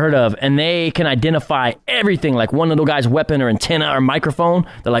I never heard of, and they can identify everything, like one little guy's weapon or antenna or microphone.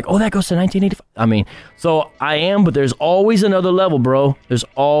 They're like, oh, that goes to 1985. I mean, so I am, but there's always another level, bro. There's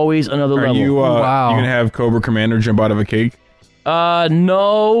always another level. Are you going to have Cobra Commander jump out of a cake?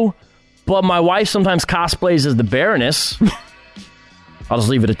 No, but my wife sometimes cosplays as the Baroness. I'll just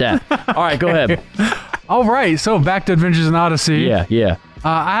leave it at that. All right, go ahead. All right, so back to Adventures in Odyssey. Yeah.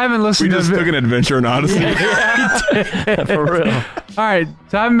 I haven't listened to... We just took an adventure in Odyssey. For real. All right,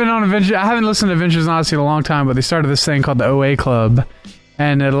 so I haven't listened to Adventures in Odyssey in a long time, but they started this thing called the OA Club,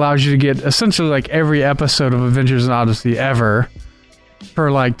 and it allows you to get essentially like every episode of Adventures in Odyssey ever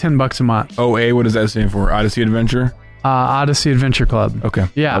for like $10 a month. OA, what does that stand for? Odyssey Adventure? Odyssey Adventure Club. Okay.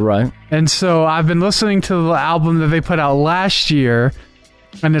 Yeah. All right. And so I've been listening to the album that they put out last year,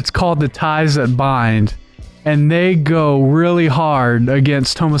 and it's called The Ties That Bind. And they go really hard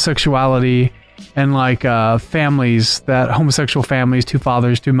against homosexuality and like homosexual families, 2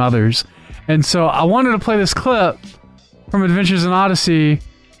 fathers, 2 mothers. And so I wanted to play this clip from Adventures in Odyssey.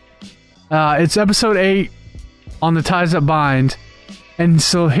 It's episode 8 on The Ties That Bind. And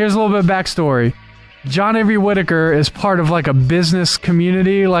so here's a little bit of backstory. John Avery Whitaker is part of like a business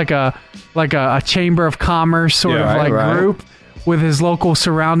community, like a chamber of commerce sort of group with his local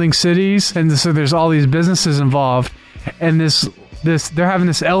surrounding cities, and so there's all these businesses involved, and this they're having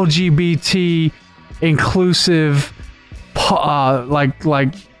this LGBT inclusive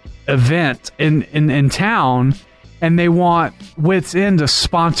like event in town, and they want Wits End to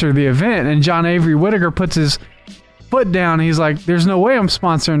sponsor the event, and John Avery Whitaker puts his foot down. He's like, there's no way I'm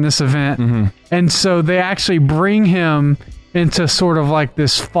sponsoring this event. And so they actually bring him into sort of like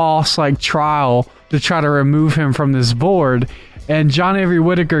this false like trial to try to remove him from this board. And John Avery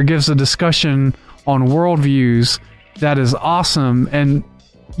Whitaker gives a discussion on worldviews that is awesome, and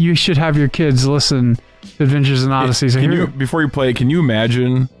you should have your kids listen to Adventures in Odyssey. So before you play, can you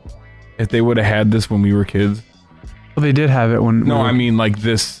imagine if they would have had this when we were kids? Well, they did have it when... No, I mean like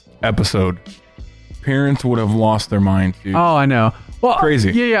this episode. Parents would have lost their minds, dude. Oh, I know. Well,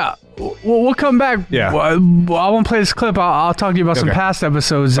 crazy. Yeah. We'll come back. Yeah. I won't play this clip. I'll talk to you about some past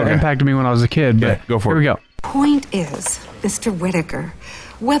episodes that impacted me when I was a kid. But go for it. Here we go. Point is, Mr. Whitaker,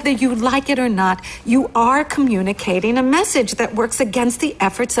 whether you like it or not, you are communicating a message that works against the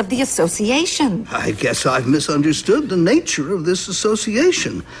efforts of the association. I guess I've misunderstood the nature of this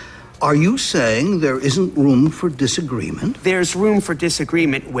association. Are you saying there isn't room for disagreement? There's room for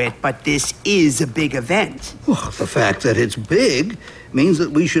disagreement, Whit, but this is a big event. Well, the fact that it's big means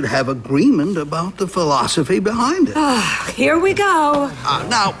that we should have agreement about the philosophy behind it. Here we go.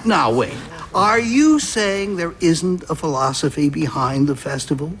 Now, wait. Are you saying there isn't a philosophy behind the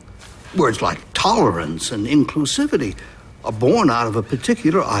festival? Words like tolerance and inclusivity are born out of a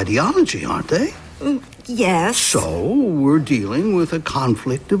particular ideology, aren't they? Yes. So, we're dealing with a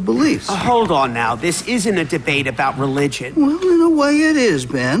conflict of beliefs. Hold on now. This isn't a debate about religion. Well, in a way it is,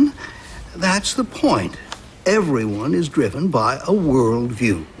 Ben. That's the point. Everyone is driven by a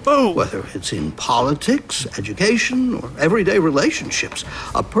worldview. Whether it's in politics, education, or everyday relationships,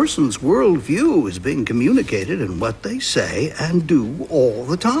 a person's worldview is being communicated in what they say and do all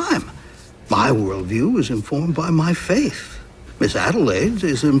the time. My worldview is informed by my faith. Miss Adelaide's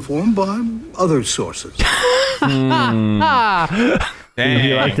is informed by other sources. Dang.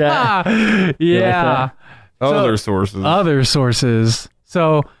 You like that? Yeah. Other sources. Other sources.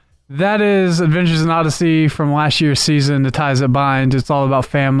 So that is Adventures in Odyssey from last year's season, The Ties That Bind. It's all about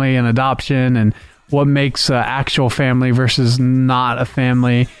family and adoption and what makes an actual family versus not a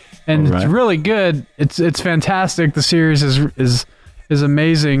family. And It's really good. It's fantastic. The series is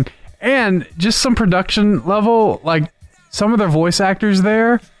amazing. And just some production level, like some of their voice actors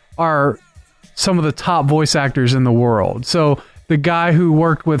there are some of the top voice actors in the world. So the guy who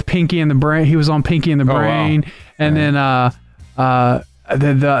worked with Pinky and the Brain, he was on Pinky and the Brain. Wow. And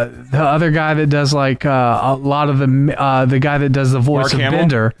then the other guy that does like a lot of the guy that does the voice Mark of Hamill?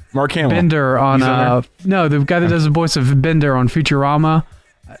 Bender. Mark Hamill. Bender on He's the guy that does the voice of Bender on Futurama.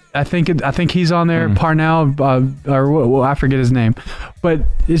 I think he's on there. Parnell, I forget his name, but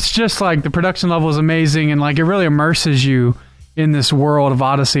it's just like the production level is amazing, and like it really immerses you in this world of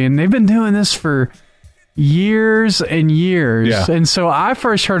Odyssey. And they've been doing this for years and years. Yeah. And so I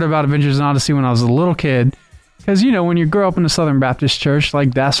first heard about Adventures in Odyssey when I was a little kid, because you know when you grow up in a Southern Baptist church,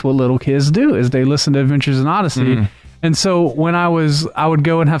 like that's what little kids do is they listen to Adventures in Odyssey. And so when I would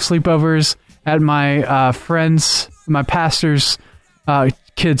go and have sleepovers at my my pastor's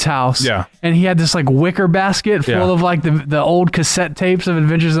kid's house, and he had this like wicker basket full of like the old cassette tapes of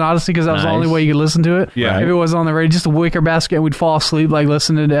Adventures in Odyssey, because that was the only way you could listen to it. If it was on the radio, just a wicker basket, and we'd fall asleep like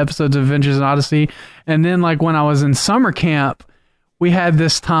listening to episodes of Adventures in Odyssey. And then like when I was in summer camp, we had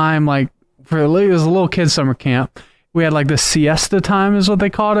this time like it was a little kid summer camp. We had like the siesta time is what they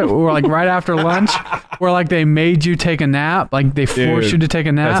called it. We were like right after lunch, where like they made you take a nap, like they forced you to take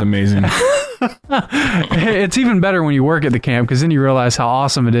a nap. That's amazing. It's even better when you work at the camp, because then you realize how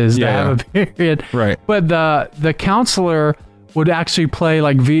awesome it is to have a period. Right. But the counselor would actually play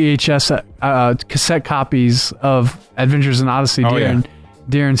like VHS cassette copies of Adventures in Odyssey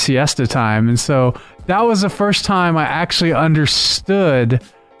during siesta time. And so that was the first time I actually understood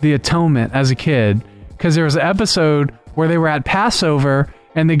the atonement as a kid, because there was an episode where they were at Passover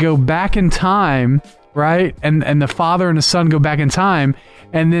and they go back in time, right? And the father and the son go back in time,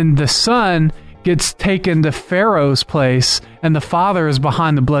 and then the son gets taken to Pharaoh's place, and the father is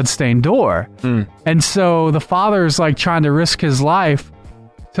behind the bloodstained door. And so the father is like trying to risk his life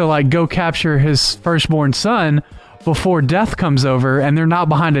to like go capture his firstborn son before death comes over, and they're not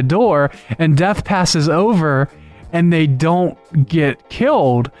behind a door, and death passes over and they don't get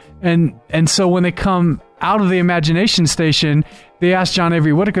killed. And so when they come out of the imagination station, they ask John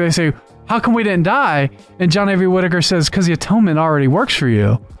Avery Whittaker, they say, how come we didn't die? And John Avery Whittaker says, because the atonement already works for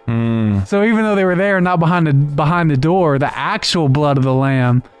you. So even though they were there, not behind the door, the actual blood of the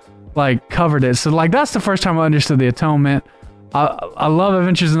lamb like covered it. So like that's the first time I understood the atonement. I love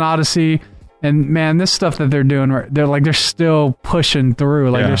Adventures in Odyssey, and man, this stuff that they're doing, they're still pushing through,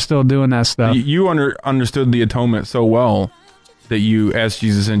 like they're still doing that stuff. You understood the atonement so well that you asked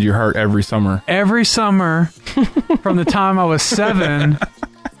Jesus into your heart every summer. Every summer from the time I was 7.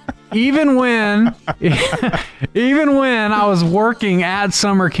 Even when I was working at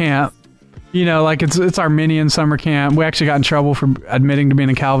summer camp, you know, like it's Arminian summer camp. We actually got in trouble for admitting to being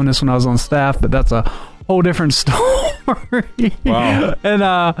a Calvinist when I was on staff, but that's a whole different story. Wow.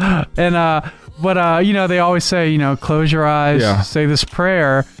 But you know, they always say, you know, close your eyes, say this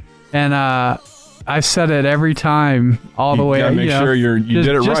prayer, and I said it every time, all the way. You gotta make sure you did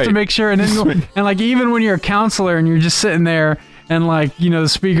it right, just to make sure. And then, and like even when you're a counselor and you're just sitting there, and like, you know, the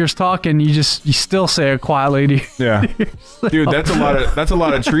speaker's talking, you still say it quietly to dude, that's a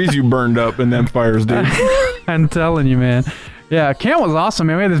lot of trees you burned up in them fires, dude. I'm telling you, man. Yeah, camp was awesome,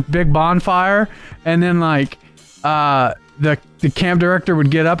 man. We had this big bonfire, and then like the camp director would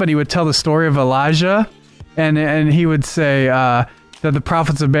get up and he would tell the story of Elijah, and he would say that the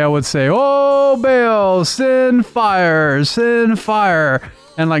prophets of Baal would say, "Oh Baal, send fire, send fire."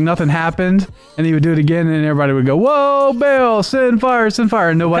 And like nothing happened, and he would do it again, and everybody would go, "Whoa, Baal, send fire, send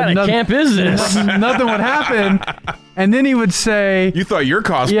fire!" And nobody. What kind of camp is this? Nothing would happen, And then he would say, "You thought your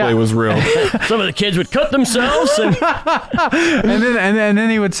cosplay was real." Some of the kids would cut themselves, and then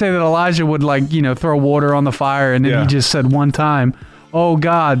he would say that Elijah would throw water on the fire, and then he just said one time, "Oh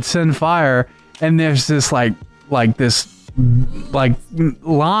God, send fire!" And there's this line,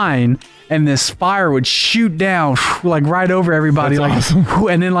 and this fire would shoot down right over everybody, awesome.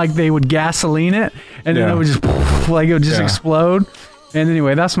 And then they would gasoline it, and then it would just explode. And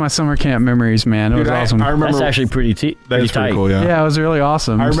anyway, that's my summer camp memories, man. It was awesome. I remember that's actually pretty tight. Cool, yeah. Yeah, it was really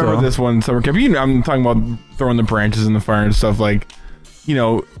awesome. I remember this one summer camp. I'm talking about throwing the branches in the fire and stuff.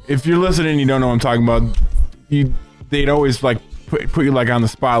 If you're listening and you don't know what I'm talking about, they'd always put you on the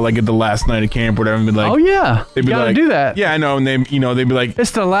spot at the last night of camp or whatever, and be like, "Oh yeah, they'd be you gotta do that." Yeah, I know, and they'd be like,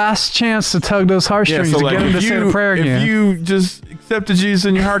 "It's the last chance to tug those heartstrings to get them to say the prayer again." If you just accepted Jesus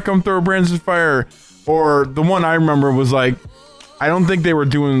in your heart, come throw branches of fire. Or the one I remember was I don't think they were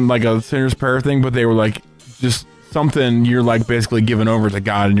doing a sinner's prayer thing, but they were just something you're basically giving over to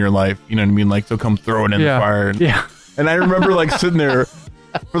God in your life. You know what I mean? So come throw it in the fire. And I remember sitting there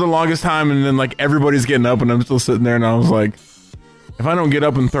for the longest time, and then everybody's getting up, and I'm still sitting there, and I was like, if I don't get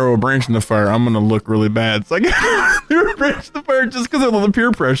up and throw a branch in the fire, I'm gonna look really bad. It's threw a branch in the fire just because of the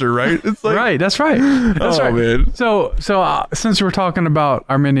peer pressure, right? It's right. That's right. That's right, man. So since we're talking about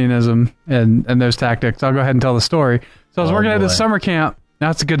Arminianism and those tactics, I'll go ahead and tell the story. So I was working at this summer camp.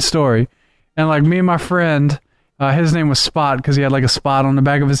 That's a good story. And me and my friend, his name was Spot because he had a spot on the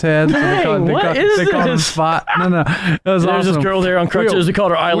back of his head. So they called him Spot. No. It was There's awesome. this girl there on crutches. We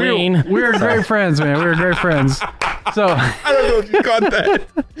called her Eileen. We were great friends, man. We were great friends. So I don't know if you caught that.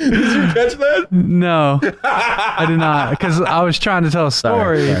 Did you catch that? No, I did not, because I was trying to tell a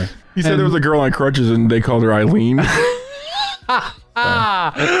story. Sorry. He said there was a girl on crutches and they called her Eileen. An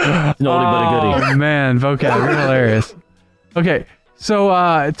oldie but a goodie. Oh man, vocab, hilarious. Okay, so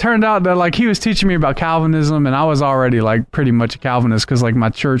it turned out that he was teaching me about Calvinism, and I was already pretty much a Calvinist because my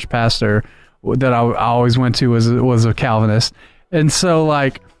church pastor that I always went to was a Calvinist, and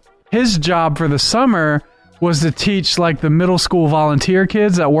so his job for the summer was to teach the middle school volunteer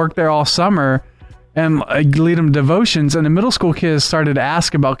kids that work there all summer and lead them devotions. And the middle school kids started to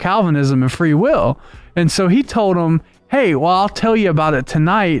ask about Calvinism and free will. And so he told them, "Hey, well, I'll tell you about it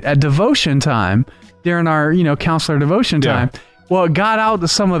tonight at devotion time during our, counselor devotion time." Well, it got out to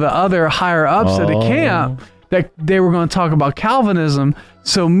some of the other higher ups at the camp that they were going to talk about Calvinism.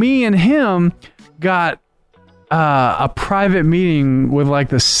 So me and him got a private meeting with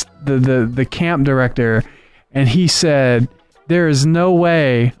the camp director. And he said, "There is no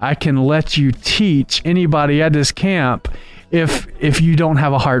way I can let you teach anybody at this camp if you don't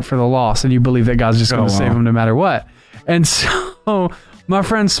have a heart for the lost and you believe that God's just going to save them no matter what." And so my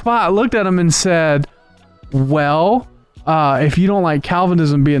friend Spot looked at him and said, "Well, if you don't like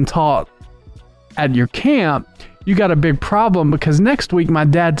Calvinism being taught at your camp, you got a big problem because next week my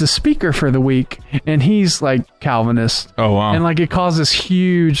dad's a speaker for the week and he's Calvinist." Oh wow. And it caused this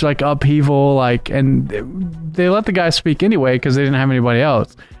huge upheaval, and they let the guy speak anyway because they didn't have anybody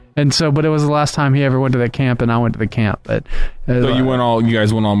else. And so, but it was the last time he ever went to that camp, and I went to the camp. But so you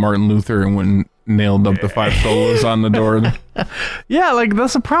guys went all Martin Luther and went and nailed up the 5 solas on the door. Yeah,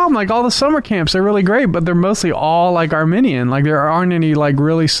 that's the problem. All the summer camps, they're really great, but they're mostly all Arminian. There aren't any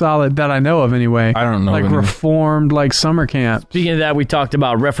really solid that I know of anyway. I don't know. Reformed summer camps. Speaking of that, we talked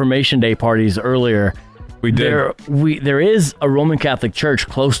about Reformation Day parties earlier. We did. There is a Roman Catholic church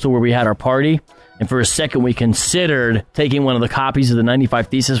close to where we had our party, and for a second we considered taking one of the copies of the 95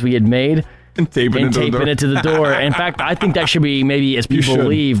 Thesis we had made and taping it to the door. In fact, I think that should be maybe as people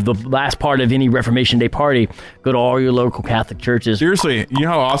leave the last part of any Reformation Day party, go to all your local Catholic churches. Seriously, you know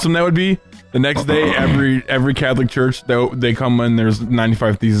how awesome that would be? The next day, every Catholic church, they come in, there's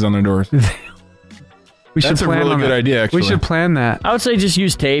 95 Theses on their doors. That's a really good idea, actually. We should plan that. I would say just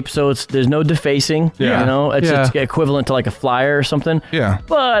use tape, so there's no defacing. Yeah. It's equivalent to a flyer or something. Yeah.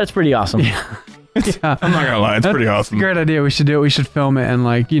 But it's pretty awesome. Yeah. I'm not gonna lie, it's pretty awesome. Great idea. We should do it. We should film it and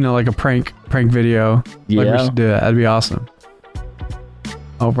a prank video. Yeah. We should do that. That'd be awesome.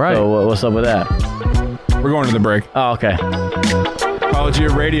 All right. So what's up with that? We're going to the break. Oh, okay.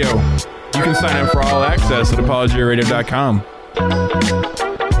 Apologia Radio. You can sign up for all access at apologiaradio.com.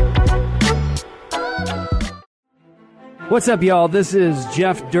 What's up, y'all? This is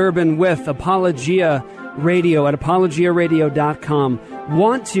Jeff Durbin with Apologia Radio at apologiaradio.com.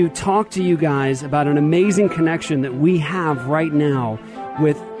 Want to talk to you guys about an amazing connection that we have right now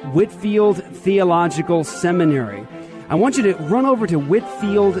with Whitefield Theological Seminary. I want you to run over to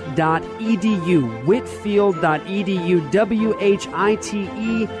whitefield.edu, whitefield.edu,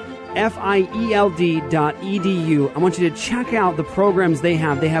 WHITEFIELD.edu. I want you to check out the programs they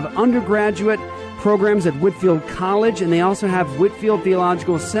have. They have undergraduate, programs at Whitfield College, and they also have Whitfield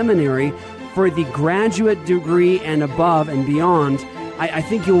Theological Seminary for the graduate degree and above and beyond. I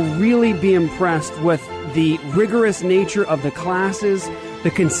think you'll really be impressed with the rigorous nature of the classes, the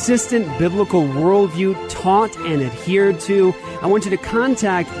consistent biblical worldview taught and adhered to. I want you to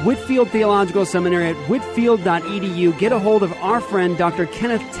contact Whitfield Theological Seminary at whitfield.edu. Get a hold of our friend, Dr.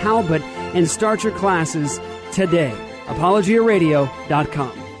 Kenneth Talbot, and start your classes today.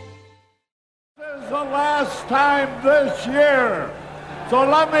 ApologiaRadio.com. This is the last time this year, so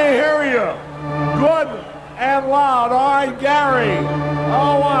let me hear you. Good and loud. All right, Gary.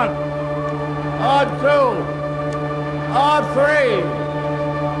 On 1. On 2. On 3.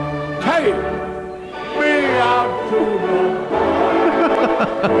 Take me out to the...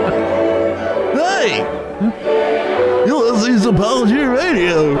 Hey! You're listening to Apologia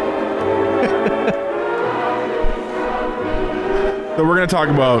Radio. So we're going to talk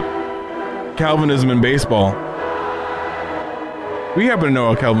about Calvinism in baseball. We happen to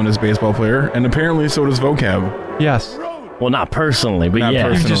know a Calvinist baseball player, and apparently so does Vocab. Yes. Well, not personally, but Not yeah.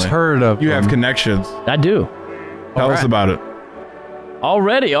 personally. You've just heard of You them. have connections. I do. Tell us about it.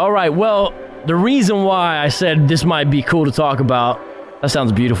 Already? All right. Well, the reason why I said this might be cool to talk about, that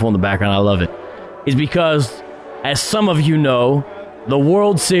sounds beautiful in the background, I love it, is because, as some of you know, the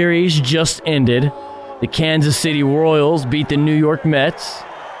World Series just ended. The Kansas City Royals beat the New York Mets.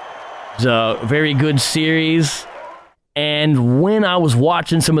 It was a very good series. And when I was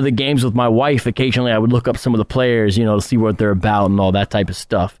watching some of the games with my wife, occasionally I would look up some of the players, to see what they're about and all that type of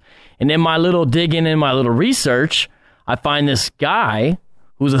stuff. And in my little digging and my little research, I find this guy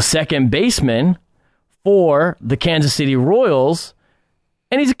who's a second baseman for the Kansas City Royals,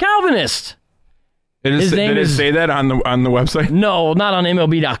 and he's a Calvinist. Did it say that on the website? No, not on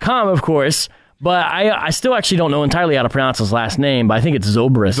MLB.com, of course. But I still actually don't know entirely how to pronounce his last name, but I think it's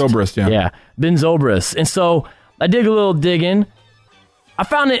Zobrist. Zobrist, yeah. Yeah, Ben Zobrist. And so I did a little digging. I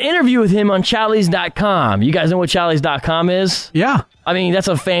found an interview with him on Challies.com. You guys know what Challies.com is? Yeah. I mean, that's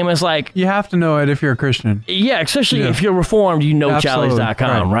a famous, You have to know it if you're a Christian. Yeah, especially if you're Reformed, you know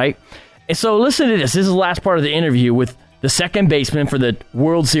Challies.com, right? And so listen to this. This is the last part of the interview with the second baseman for the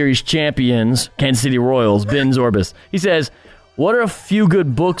World Series champions, Kansas City Royals, Ben Zobrist. He says, "What are a few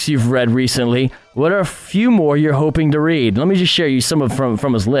good books you've read recently? What are a few more you're hoping to read?" Let me just share you some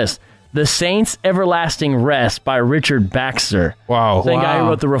from his list. The Saints' Everlasting Rest by Richard Baxter. Wow. Same guy who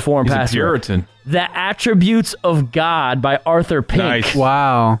wrote the Reformed He's Pastor. a Puritan. The Attributes of God by Arthur Pink. Nice.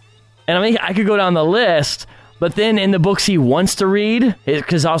 Wow. And I mean, I could go down the list, but then in the books he wants to read,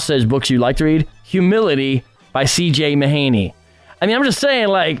 because also says books you like to read, Humility by C.J. Mahaney. I mean, I'm just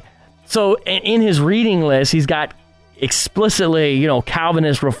saying, so in his reading list, he's got explicitly,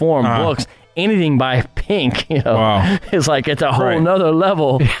 Calvinist Reformed books. Anything by Pink, Wow. is it's a whole nother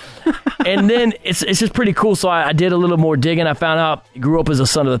level. And then it's just pretty cool. So I did a little more digging. I found out he grew up as a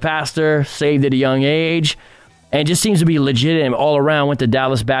son of the pastor, saved at a young age, and just seems to be legitimate all around. Went to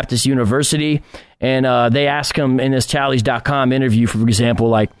Dallas Baptist University, and they asked him in this Challies.com interview, for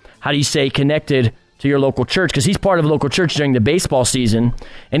example, how do you stay connected to your local church? Because he's part of a local church during the baseball season,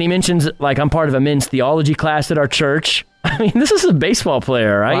 and he mentions, I'm part of a men's theology class at our church. I mean, this is a baseball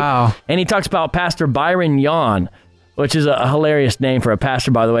player, right? Wow. And he talks about Pastor Byron Yawn, which is a hilarious name for a pastor,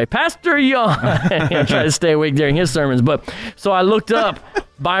 by the way. Pastor Yawn. I try to stay awake during his sermons. But so I looked up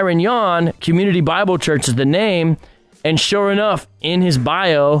Byron Yawn, Community Bible Church is the name, and sure enough, in his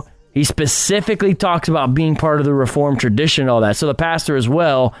bio, he specifically talks about being part of the Reformed tradition and all that. So the pastor as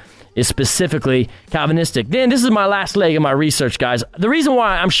well is specifically Calvinistic. Then this is my last leg of my research, guys. The reason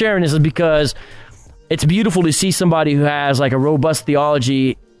why I'm sharing this is because it's beautiful to see somebody who has a robust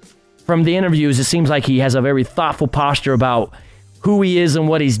theology. From the interviews, it seems like he has a very thoughtful posture about who he is and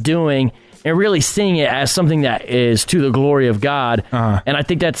what he's doing, and really seeing it as something that is to the glory of God. And I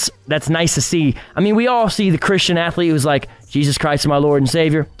think that's nice to see. I mean, we all see the Christian athlete who's like, Jesus Christ is my Lord and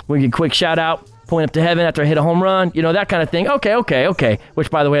Savior. We get a quick shout out, point up to heaven after I hit a home run, that kind of thing. Okay. Which,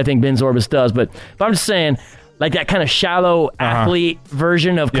 by the way, I think Ben Zorbis does. But I'm just saying, that kind of shallow athlete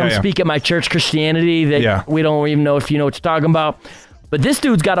version of come speak at my church Christianity that we don't even know if you know what you're talking about. But this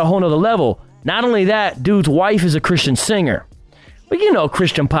dude's got a whole nother level. Not only that, dude's wife is a Christian singer. But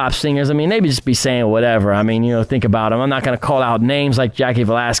Christian pop singers, I mean, they just be saying whatever. I mean, think about them. I'm not going to call out names like Jackie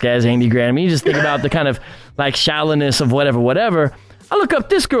Velasquez, Amy Grant. I mean, you just think about the kind of shallowness of whatever. I look up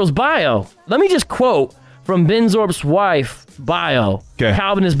this girl's bio. Let me just quote from Ben Zorb's wife bio,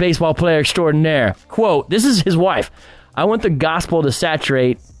 Calvinist baseball player extraordinaire. Quote, this is his wife. "I want the gospel to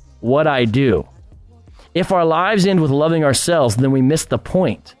saturate what I do. If our lives end with loving ourselves, then we miss the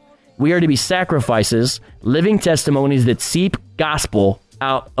point. We are to be sacrifices, living testimonies that seep gospel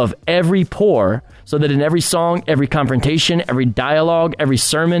out of every pore, so that in every song, every confrontation, every dialogue, every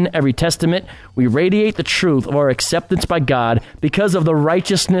sermon, every testament, we radiate the truth of our acceptance by God because of the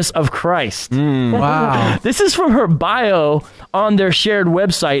righteousness of Christ. Wow. This is from her bio on their shared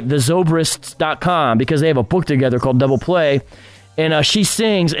website, thezobrists.com, because they have a book together called Double Play. And she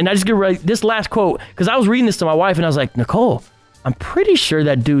sings, and I just get ready, this last quote, because I was reading this to my wife, and I was like, Nicole, I'm pretty sure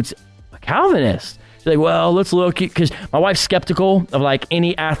that dude's a Calvinist. She's like, well, let's look, because my wife's skeptical of like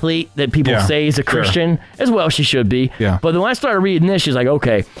any athlete that people say is a Christian, as well she should be. Yeah. But when I started reading this, she's like,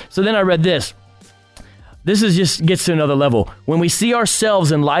 okay. So then I read this. This is just gets to another level. When we see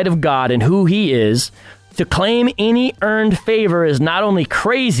ourselves in light of God and who he is, to claim any earned favor is not only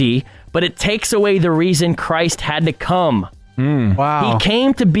crazy, but it takes away the reason Christ had to come. Wow. He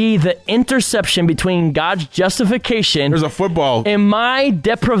came to be the interception between God's justification There's a football. and my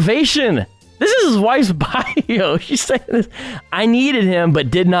deprivation. This is his wife's bio. She said this. I needed him,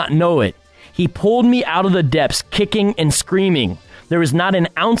 but did not know it. He pulled me out of the depths, kicking and screaming. There was not an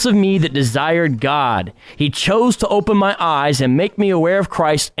ounce of me that desired God. He chose to open my eyes and make me aware of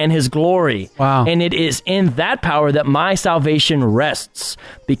Christ and his glory. Wow. And it is in that power that my salvation rests.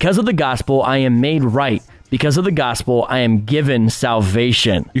 Because of the gospel, I am made right. Because of the gospel, I am given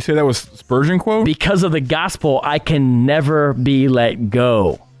salvation. You say that was Spurgeon quote? Because of the gospel, I can never be let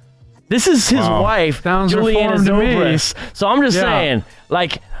go. This is his wife, Sounds Juliana reformed to me. Zobris. So I'm just saying,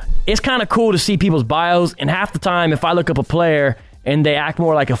 like, it's kind of cool to see people's bios. And half the time, if I look up a player and they act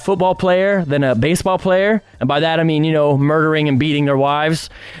more like a football player than a baseball player, and by that I mean, you know, murdering and beating their wives,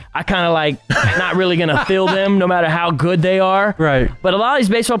 I kind of like not really going to feel them no matter how good they are. Right. But a lot of these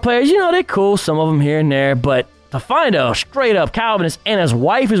baseball players, you know, they're cool, some of them here and there, but to find a straight up Calvinist and his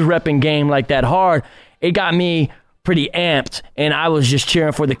wife is repping game like that hard, it got me pretty amped, and I was just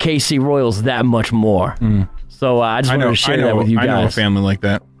cheering for the KC Royals that much more. So I just wanted to share that with you guys. I know a family like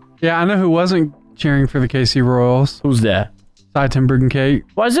that. Yeah, I know who wasn't cheering for the KC Royals. Who's that? Cy Tim Bruggencate.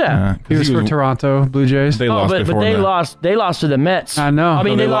 Why's that? He was for Toronto Blue Jays. They lost but before they that. lost. They lost to the Mets. I know. I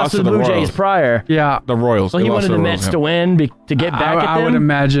mean, No, they lost to the Blue Jays Royals. prior. Yeah. The Royals. So They he lost wanted to the the Mets Royals, to win to get back at I them. would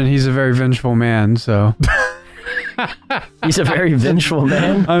imagine he's a very vengeful man, so. He's a very vengeful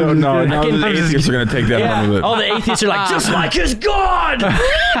man. No, the atheists are going to take that Yeah. one with it. All the atheists are like, just like his God.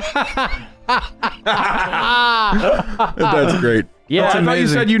 That's great. Yeah, I thought you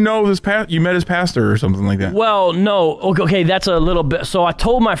amazing. said you know this you met his pastor or something like that. Well, no. Okay, that's a little bit. So I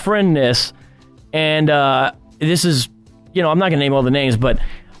told my friend this, and this is, you know, I'm not going to name all the names, but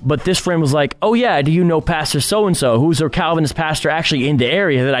this friend was like, oh, yeah, do you know Pastor so-and-so, who's a Calvinist pastor actually in the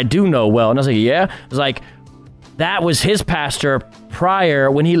area that I do know well? And I was like, yeah. I was like, that was his pastor prior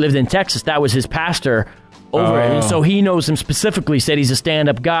when he lived in Texas. That was his pastor over it. And so he knows him specifically, said he's a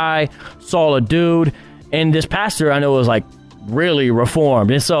stand-up guy, solid dude. And this pastor I know was like really reformed.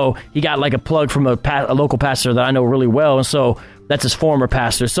 And so he got like a plug from a local pastor that I know really well. And so that's his former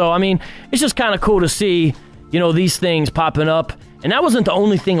pastor. So, I mean, it's just kind of cool to see, you know, these things popping up. And that wasn't the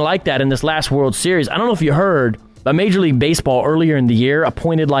only thing like that in this last World Series. I don't know if you heard, but Major League Baseball earlier in the year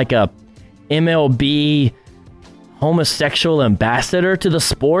appointed like a MLB homosexual ambassador to the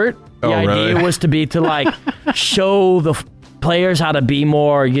sport. The idea was to like show the players how to be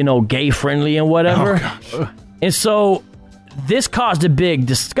more, you know, gay friendly and whatever. And so this caused a big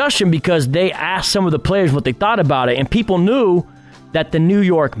discussion because they asked some of the players what they thought about it, and people knew that the New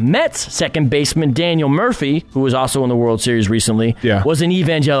York Mets second baseman Daniel Murphy, who was also in the World Series recently, was an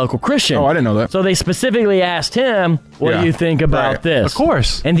evangelical Christian. Oh, I didn't know that. So they specifically asked him, what do you think about this? Of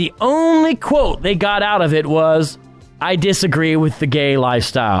course. And the only quote they got out of it was, I disagree with the gay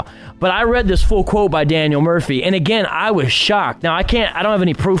lifestyle. But I read this full quote by Daniel Murphy, and again, I was shocked. Now, I don't have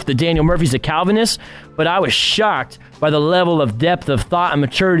any proof that Daniel Murphy's a Calvinist, but I was shocked by the level of depth of thought and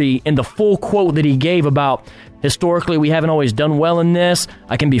maturity in the full quote that he gave about, historically, we haven't always done well in this.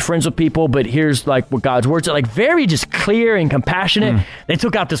 I can be friends with people, but here's like what God's words are. Like very just clear and compassionate. They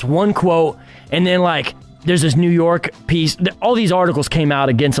took out this one quote, and then like, there's this New York piece. All these articles came out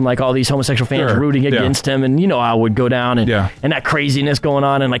against him, like all these homosexual fans rooting against him, and you know how it would go down, and that craziness going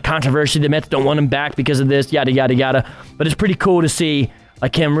on, and like controversy. The Mets don't want him back because of this, yada yada yada. But it's pretty cool to see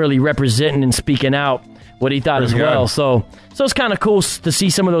like him really representing and speaking out what he thought as well. So it's kind of cool to see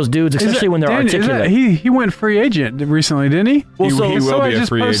some of those dudes, especially when they're articulate. He went free agent recently, didn't he? Well, he will be a just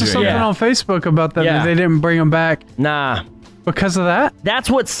free posted agent. something on Facebook about that. That they didn't bring him back. Nah. Because of that?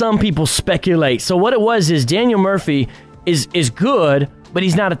 That's what some people speculate. So what it was is Daniel Murphy is good, but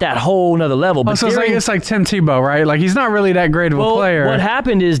he's not at that whole nother level. But so it's like Tim Tebow, right? Like he's not really that great of a player. What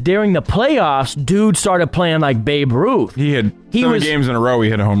happened is during the playoffs, dude started playing like Babe Ruth. He had 7 games in a row. He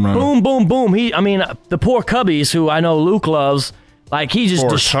hit a home run. Boom, boom, boom. The poor Cubbies, who I know Luke loves, Like, he just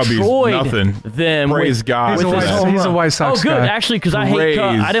Poor Cubby's destroyed nothing. them. Praise God. He's a White Sox Oh, good. guy. Actually, because I hate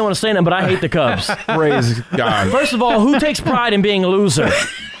Cubs. I didn't want to say that, but I hate the Cubs. Praise God. First of all, who takes pride in being a loser?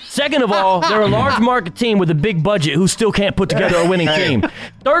 Second of all, they're a large market team with a big budget who still can't put together a winning team.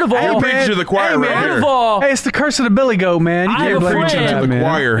 Third of all, You're preaching to the choir right third here. of all, Hey, it's the curse of the Billy Goat, man. You I have can't a blame friend. that, To the man.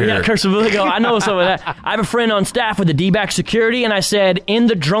 choir here. Yeah, curse of Billy Goat. I know some of that. I have a friend on staff with the D-back security, and I said, in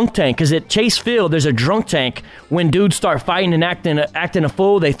the drunk tank, because at Chase Field, there's a drunk tank. When dudes start fighting and acting a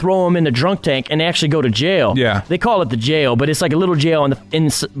fool, they throw them in the drunk tank, and they actually go to jail. Yeah. They call it the jail, but it's like a little jail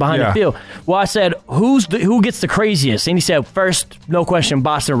behind the field. Well, I said, who gets the craziest? And he said, first, no question,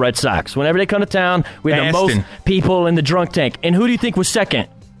 Boston Red Sox. Whenever they come to town, we have the most people in the drunk tank. And who do you think was second?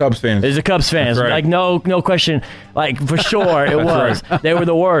 Cubs fans. It's the Cubs fans. Right. Like, no question. Like, for sure, it was. Right. They were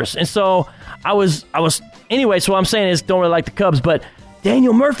the worst. And so I was. Anyway, so what I'm saying is, don't really like the Cubs, but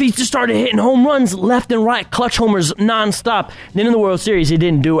Daniel Murphy just started hitting home runs left and right, clutch homers nonstop. And then in the World Series, he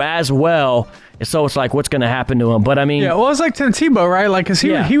didn't do as well. And so it's like, what's going to happen to him? But I mean, Yeah, well, it's like Tim Tebow, right? Like, because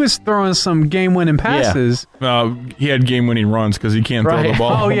he was throwing some game-winning passes. He had game-winning runs because he can't throw the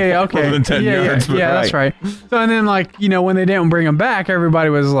ball. Oh, yeah, okay. More than 10 yards. but that's right. So, and then, like, when they didn't bring him back,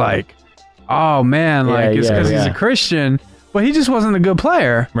 everybody was like, oh, man, like, it's because he's a Christian. But he just wasn't a good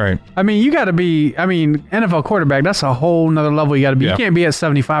player. Right. I mean, you got to be, NFL quarterback, that's a whole nother level you got to be. Yeah. You can't be at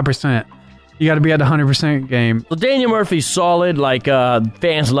 75%. You got to be at the 100% game. So Daniel Murphy's solid. Like,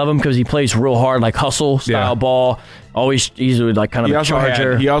 fans love him because he plays real hard, like hustle style ball. Always, he's like kind of a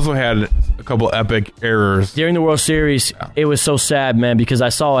charger. He also had a couple epic errors During the World Series, it was so sad, man, because I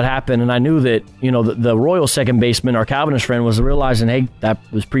saw it happen, and I knew that, the Royal second baseman, our Calvinist friend, was realizing, hey, that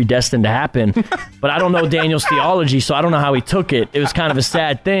was predestined to happen. But I don't know Daniel's theology, so I don't know how he took it. It was kind of a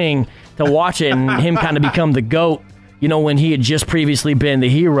sad thing to watch it and him kind of become the GOAT, when he had just previously been the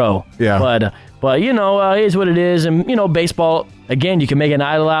hero. Yeah. But it is what it is. And, baseball, again, you can make an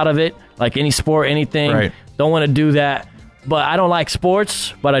idol out of it, like any sport, anything. Right. Don't want to do that. But I don't like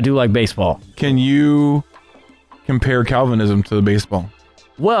sports, but I do like baseball. Can you compare Calvinism to the baseball?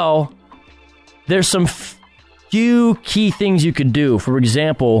 Well, there's some few key things you could do. For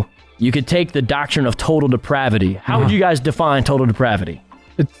example, you could take the doctrine of total depravity. How would you guys define total depravity?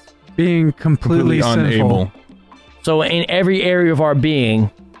 It's being completely sinful. unable. So in every area of our being,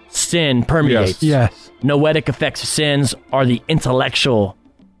 sin permeates. Yes. Noetic effects of sins are the intellectual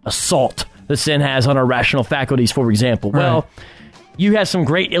assault the sin has on our rational faculties, for example. Right. Well, you have some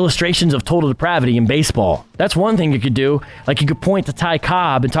great illustrations of total depravity in baseball. That's one thing you could do. Like, you could point to Ty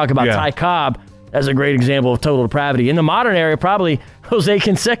Cobb and talk about Ty Cobb as a great example of total depravity. In the modern area, probably Jose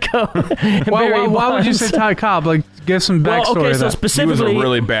Canseco. Why would you say Ty Cobb? Like, give some backstory. Okay, to so that. specifically, he was a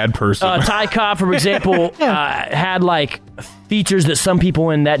really bad person. Ty Cobb, for example, had like features that some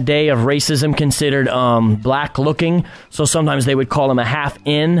people in that day of racism considered black looking. So sometimes they would call him a half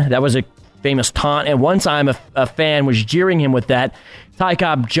in. That was a famous taunt. And one time a fan was jeering him with that. Ty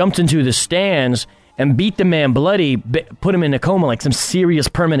Cobb jumped into the stands and beat the man bloody, put him in a coma, like some serious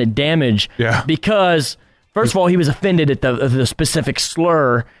permanent damage. Yeah. Because, first of all, he was offended at the specific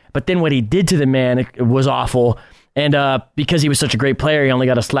slur, but then what he did to the man it was awful. And because he was such a great player, he only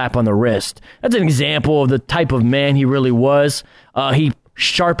got a slap on the wrist. That's an example of the type of man he really was. He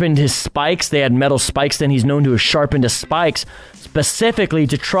sharpened his spikes. They had metal spikes then. He's known to have sharpened his spikes specifically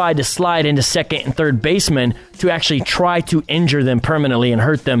to try to slide into second and third baseman to actually try to injure them permanently and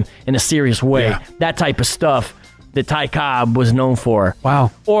hurt them in a serious way. Yeah. That type of stuff that Ty Cobb was known for.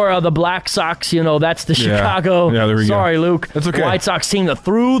 Wow. Or the Black Sox, that's the Chicago. Yeah, there we go. Sorry, Luke. That's okay. White Sox team that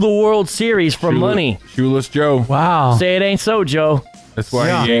threw the World Series for money. Shoeless Joe. Wow. Say it ain't so, Joe. That's why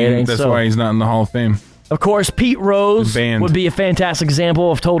why he's not in the Hall of Fame. Of course, Pete Rose Banned. would be a fantastic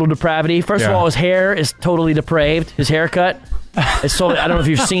example of total depravity. First of all, his hair is totally depraved. His haircut. It's totally, I don't know if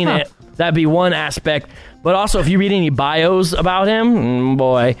you've seen it. That'd be one aspect. But also, if you read any bios about him,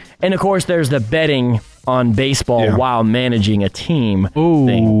 boy. And, of course, there's the betting on baseball while managing a team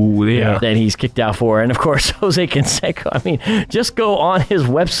that he's kicked out for. And, of course, Jose Canseco. I mean, just go on his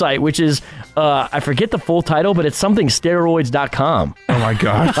website, which is, I forget the full title, but it's something steroids.com. Oh, my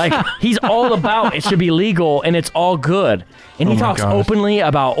gosh. Like, he's all about it should be legal and it's all good. And he talks openly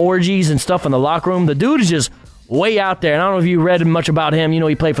about orgies and stuff in the locker room. The dude is just way out there. And I don't know if you read much about him.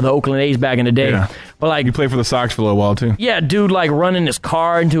 He played for the Oakland A's back in the day. Yeah. But like, he played for the Sox for a little while, too. Yeah, dude, like running his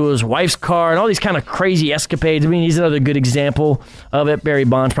car into his wife's car and all these kind of crazy escapades. I mean, he's another good example of it. Barry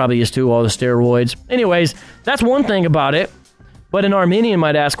Bonds probably is too, all the steroids. Anyways, that's one thing about it. But an Arminian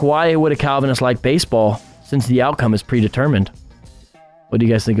might ask, why would a Calvinist like baseball since the outcome is predetermined? What do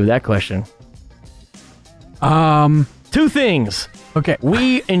you guys think of that question? Two things. Okay.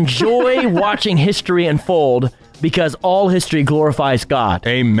 We enjoy watching history unfold, because all history glorifies God.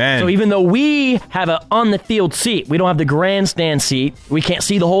 Amen. So even though we have an on-the-field seat, we don't have the grandstand seat, we can't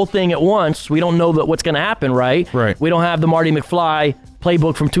see the whole thing at once, we don't know what's going to happen, right? Right. We don't have the Marty McFly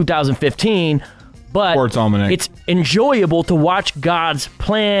playbook from 2015, but Sports Almanac. It's enjoyable to watch God's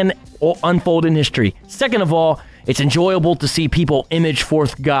plan unfold in history. Second of all, it's enjoyable to see people image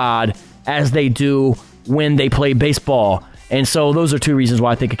forth God as they do when they play baseball. And so those are two reasons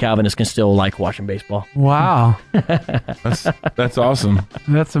why I think a Calvinist can still like watching baseball. Wow, that's awesome.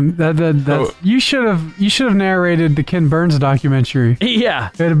 That's you should have narrated the Ken Burns documentary. Yeah,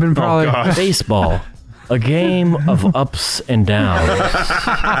 it'd have been probably baseball, a game of ups and downs,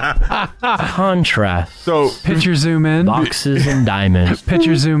 contrast. So pitcher zoom in, boxes and diamonds.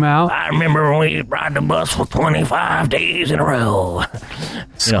 Pitcher zoom out. I remember when we ride the bus for 25 days in a row.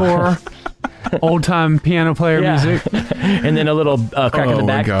 Score. Old time piano player music, and then a little crack in the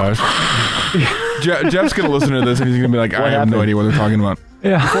back. Oh my gosh! Jeff's gonna listen to this and he's gonna be like, "I have no idea what they're talking about."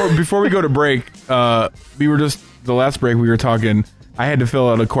 Yeah. Before we go to break, we were just the last break we were talking. I had to fill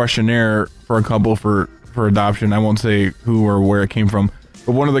out a questionnaire for a couple for adoption. I won't say who or where it came from,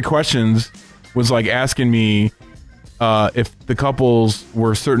 but one of the questions was like asking me if the couples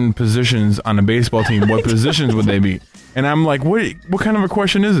were certain positions on a baseball team, what positions would they be? And I'm like, what kind of a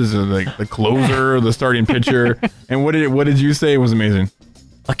question is this? Is it like the closer, the starting pitcher? And what did you say? It was amazing.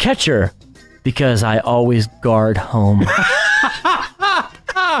 A catcher, because I always guard home.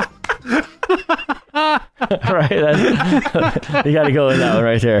 Right, you got to go with that one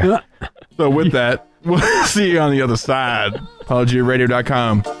right there. So with that, we'll see you on the other side.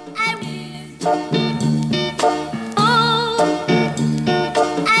 ApologiaRadio.com.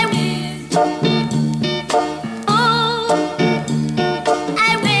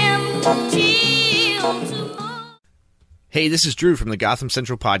 Hey, this is Drew from the Gotham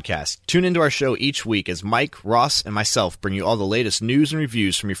Central Podcast. Tune into our show each week as Mike, Ross, and myself bring you all the latest news and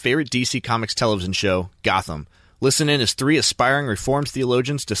reviews from your favorite DC Comics television show, Gotham. Listen in as three aspiring Reformed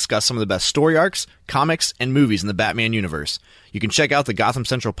theologians discuss some of the best story arcs, comics, and movies in the Batman universe. You can check out the Gotham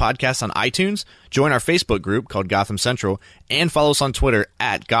Central Podcast on iTunes, join our Facebook group called Gotham Central, and follow us on Twitter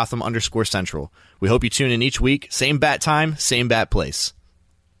at Gotham_Central. We hope you tune in each week. Same bat time, same bat place.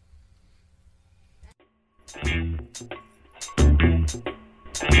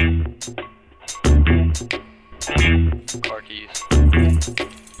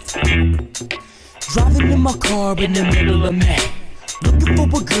 Driving in my car in the middle of May, looking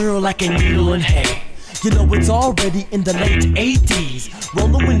for a girl like a needle in hay. You know it's already in the late 80s. Roll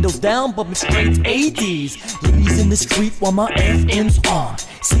the windows down, but me straight 80s. Ladies in the street while my FM's on,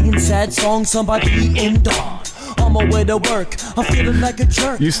 singing sad songs sung by the end dawn. On my way to work, I'm feeling like a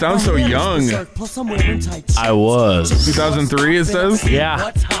jerk. You sound so young. Plus I'm wearing tight. I was. 2003, it says?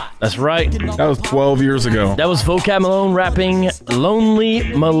 Yeah, that's right. That was 12 years ago. That was Vocab Malone rapping Lonely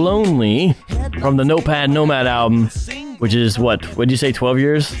Malonely from the Notepad Nomad album, which is what? What'd you say, 12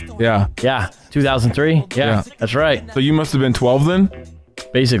 years? Yeah. Yeah, 2003? Yeah, that's right. So you must have been 12 then?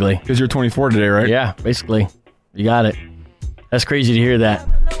 Basically. Because you're 24 today, right? Yeah, basically. You got it. That's crazy to hear that.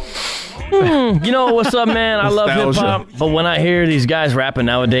 You know what's up, man? I love hip-hop, but when I hear these guys rapping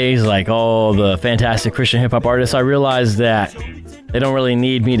nowadays, like all the fantastic Christian hip-hop artists, I realize that they don't really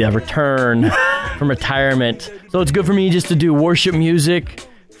need me to return from retirement. So it's good for me just to do worship music,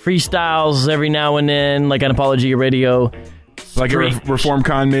 freestyles every now and then, like on Apologia Radio. Like a Reform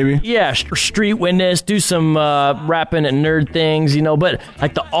Con, maybe? Yeah, Street Witness, do some rapping and nerd things, you know, but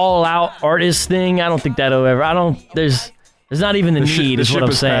like the all-out artist thing, I don't think that'll ever, there's not even the need, is what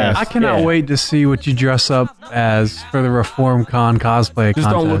I'm saying. I cannot wait to see what you dress up as for the Reform Con cosplay Just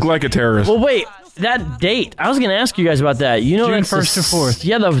contest. don't look like a terrorist. Well, wait, that date, I was going to ask you guys about that. You know, June that's 1st to 4th.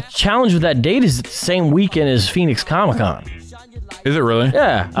 Yeah, the challenge with that date is the same weekend as Phoenix Comic-Con. Is it really?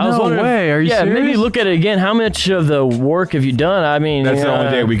 Yeah. I was No wondering, way. Are you serious? maybe look at it again. How much of the work have you done? I mean... That's the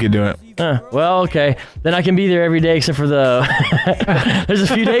only day we could do it. Well, okay. Then I can be there every day except for the... There's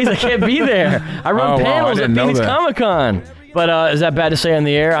a few days I can't be there. I run panels at Phoenix Comic-Con. But is that bad to say on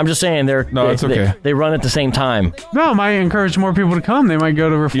the air? I'm just saying it's okay. They run at the same time. No, it might encourage more people to come. They might go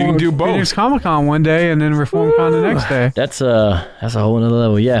to You can do both. Phoenix Comic Con one day and then Reform Con the next day. That's a whole nother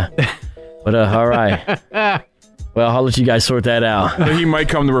level, yeah. But all right. Well, I'll let you guys sort that out. So he might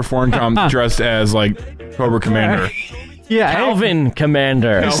come to Reform Con dressed as like Cobra Commander. Yeah, Calvin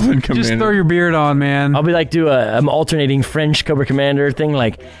Commander. Just throw your beard on, man. I'll be like I'm alternating French Cobra Commander thing,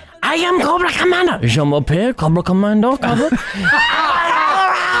 like I am Cobra Commander. Je m'appelle Cobra Commando.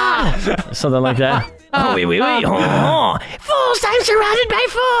 Something like that. Oh, oui. Oh. Fools, I'm surrounded by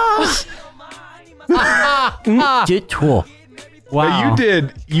fools. Tais-toi. Wow.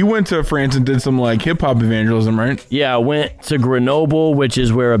 You went to France and did some like hip hop evangelism, right? Yeah, I went to Grenoble, which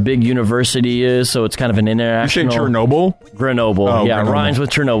is where a big university is, so it's kind of an international. You saying Chernobyl? Grenoble. Oh, yeah, Grenoble. Rhymes with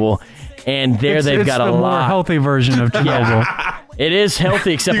Chernobyl. And there they've got a the lot. more healthy version of Chernobyl. It is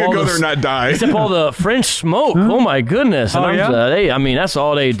healthy, except You all can go the there and not die. Except all the French smoke. Oh my goodness! And yeah? I mean, that's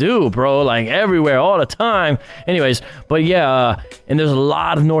all they do, bro. Like everywhere, all the time. Anyways, but yeah, and there's a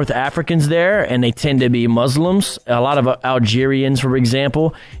lot of North Africans there, and they tend to be Muslims. A lot of Algerians, for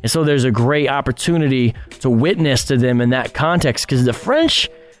example, and so there's a great opportunity to witness to them in that context because the French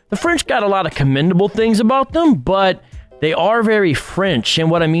got a lot of commendable things about them, but they are very French, and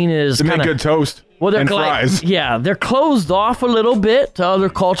what I mean is They make good toast. Well, they're and fries. Yeah, they're closed off a little bit to other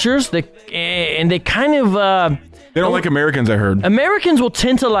cultures. They kind of they don't like Americans. I heard Americans will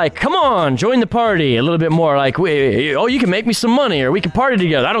tend to like, come on, join the party a little bit more. Like, you can make me some money, or we can party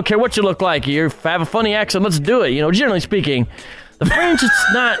together. I don't care what you look like. You have a funny accent. Let's do it. You know, generally speaking, the French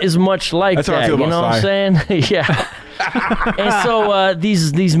it's not as much like That's that. how I feel you about know what I'm saying? Yeah. And so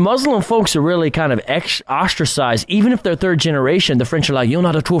these Muslim folks are really kind of ostracized. Even if they're third generation, the French are like, you're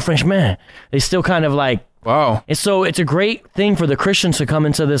not a true Frenchman. They still kind of like, wow. And so it's a great thing for the Christians to come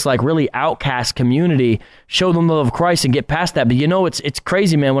into this like really outcast community, show them the love of Christ and get past that. But you know, it's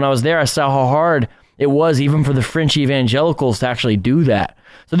crazy, man. When I was there, I saw how hard it was even for the French evangelicals to actually do that.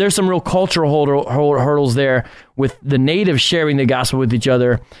 So there's some real cultural hurdles there with the natives sharing the gospel with each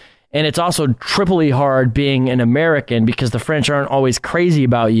other. And it's also triply hard being an American because the French aren't always crazy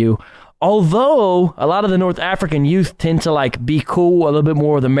about you. Although a lot of the North African youth tend to like be cool a little bit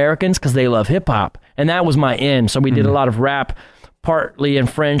more with Americans because they love hip hop. And that was my end. So we did a lot of rap, partly in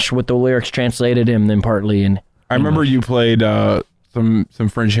French with the lyrics translated and then partly in English. I remember you played some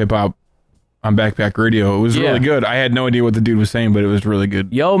French hip hop on Backpack Radio. It was really good. I had no idea what the dude was saying, but it was really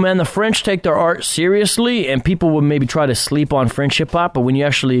good. Yo, man, the French take their art seriously, and people would maybe try to sleep on French hip-hop, but when you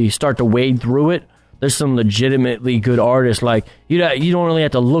actually start to wade through it, there's some legitimately good artists. Like, you don't really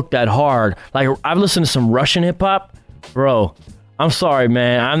have to look that hard. Like, I've listened to some Russian hip-hop. Bro, I'm sorry,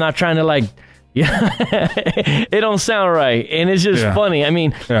 man. I'm not trying to, like... Yeah, it don't sound right, and it's just funny. I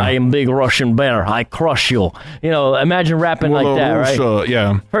mean, I am big Russian bear. I crush you. You know, imagine rapping like that, right?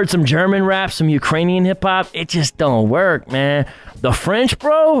 Yeah. Heard some German rap, some Ukrainian hip hop. It just don't work, man. The French,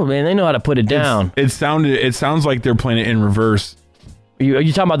 bro, man, they know how to put it down. It sounds like they're playing it in reverse. Are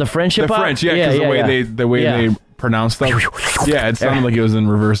you talking about the French hip hop? The French, because the way they pronounce stuff. Yeah, it sounded like it was in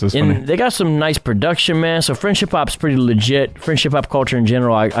reverse. It's funny. And they got some nice production, man. So French hip hop's pretty legit. French hip hop culture in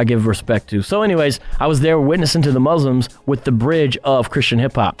general, I give respect to. So, anyways, I was there witnessing to the Muslims with the bridge of Christian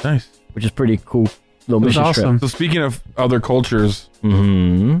hip hop. Nice, which is pretty cool. Little mission awesome. trip. So speaking of other cultures,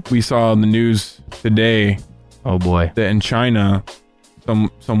 we saw in the news today. Oh boy, that in China,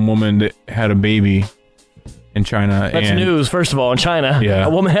 some woman that had a baby. In China. That's news, first of all, in China. Yeah. A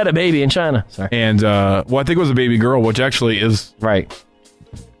woman had a baby in China. Sorry. And, I think it was a baby girl, which actually is... Right.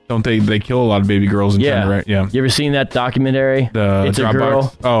 Don't they kill a lot of baby girls in China, right? Yeah. You ever seen that documentary? It's a Girl?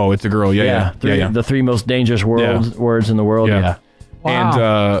 Box? Oh, It's a Girl. Yeah. The 3 most dangerous words in the world. Yeah.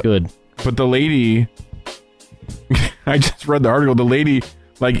 Wow. And, good. But the lady... I just read the article. The lady,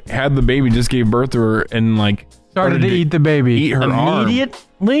 like, had the baby, just gave birth to her, and, like... Started to eat the baby. Eat her arm.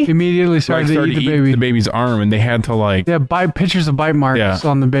 Immediately started to eat the baby's arm, and they had to like pictures of bite marks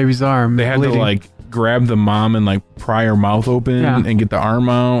on the baby's arm. They had to like grab the mom and like pry her mouth open and get the arm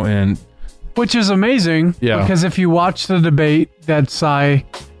out, and which is amazing. Yeah, because if you watch the debate that Cy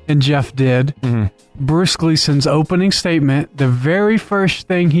and Jeff did, Bruce Gleason's opening statement, the very first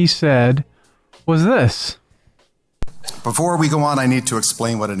thing he said was this. Before we go on, I need to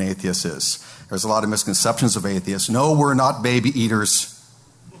explain what an atheist is. There's a lot of misconceptions of atheists. No, we're not baby eaters.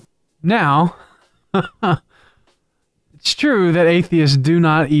 Now, it's true that atheists do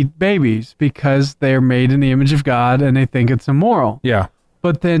not eat babies because they are made in the image of God and they think it's immoral. Yeah.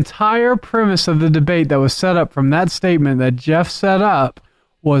 But the entire premise of the debate that was set up from that statement that Jeff set up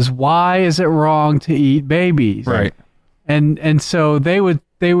was, why is it wrong to eat babies? Right. And so they would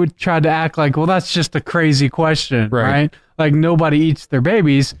try to act like, well, that's just a crazy question, right? Like nobody eats their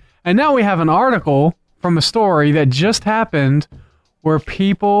babies. And now we have an article from a story that just happened where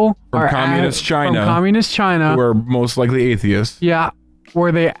people from communist China who are most likely atheists. Yeah,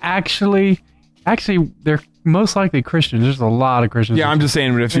 where they actually they're most likely Christians. There's a lot of Christians. Yeah, I'm just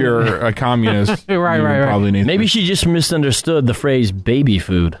saying, but if you're a communist, right. Probably an atheist. Maybe she just misunderstood the phrase baby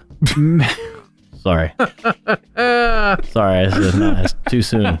food. Sorry. Sorry, it's too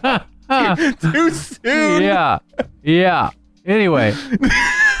soon. Too soon. Yeah. Anyway.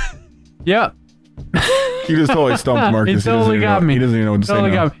 Yep. You just totally stumped Marcus. He totally got me. He doesn't even know what to say now.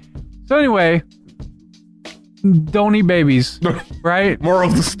 Got me. So anyway, don't eat babies, right? Moral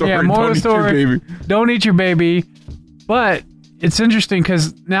of the story. Yeah, moral don't of the story. Eat your baby. Don't eat your baby. But it's interesting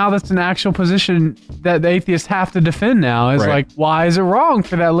because now that's an actual position that the atheists have to defend now. Is like, why is it wrong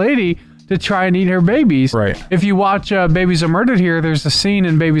for that lady to try and eat her babies? Right. If you watch Babies Are Murdered Here, there's a scene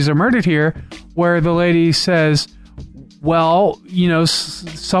in Babies Are Murdered Here where the lady says, well, you know,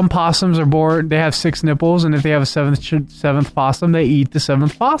 some possums are born, they have 6 nipples, and if they have a seventh possum, they eat the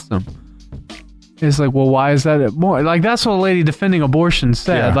 7th possum. It's like, well, why is that more? Like, that's what a lady defending abortion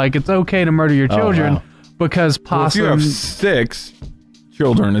said. Yeah. Like, it's okay to murder your children because possums... Well, if you have 6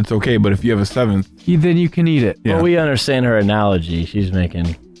 children, it's okay, but if you have a 7th... then you can eat it. Yeah. Well, we understand her analogy. She's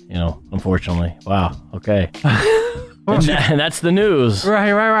making, you know, unfortunately. Wow, okay. and that's the news.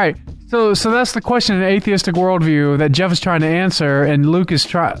 Right. So that's the question in an atheistic worldview that Jeff is trying to answer, and Luke is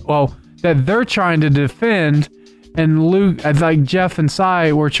that they're trying to defend, and Luke, like Jeff and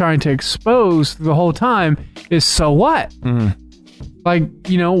Cy were trying to expose the whole time, is so what? Mm-hmm. Like,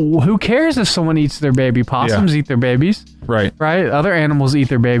 you know, who cares if someone eats their baby? Possums eat their babies. Right. Other animals eat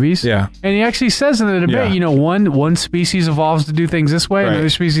their babies. Yeah. And he actually says in the debate, you know, one species evolves to do things this way, another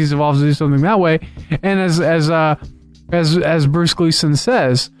species evolves to do something that way. And as Bruce Gleason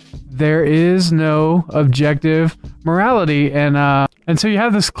says, there is no objective morality. And so you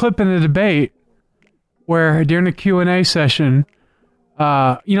have this clip in the debate where during the Q&A session,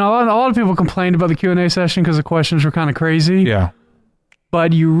 you know, a lot of people complained about the Q&A session because the questions were kind of crazy. Yeah.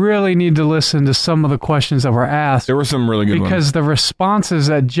 But you really need to listen to some of the questions that were asked. There were some really good ones. Because the responses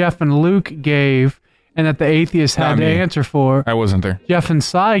that Jeff and Luke gave and that the atheist had to answer for. I wasn't there. Jeff and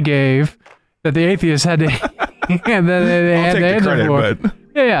Cy gave that the atheist had to, and that they had to answer for. But...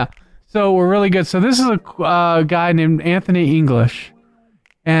 Yeah. So we're really good. So this is a guy named Anthony English.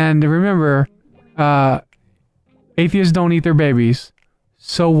 And remember, atheists don't eat their babies.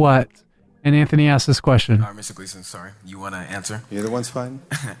 So what? And Anthony asked this question. Mr. Gleason, sorry. You want to answer? Either one's fine.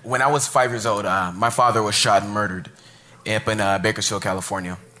 When I was 5 years old, my father was shot and murdered up in Bakersfield,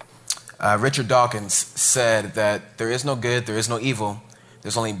 California. Richard Dawkins said that there is no good, there is no evil.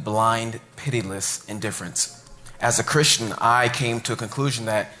 There's only blind, pitiless indifference. As a Christian, I came to a conclusion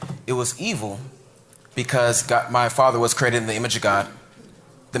that it was evil because my father was created in the image of God.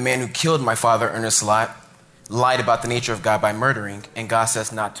 The man who killed my father, Ernest Lott, lied about the nature of God by murdering, and God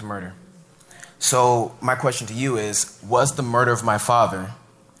says not to murder. So my question to you is, was the murder of my father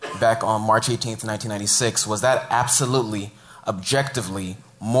back on March 18th, 1996, was that absolutely, objectively,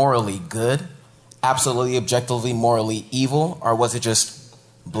 morally good, absolutely, objectively, morally evil, or was it just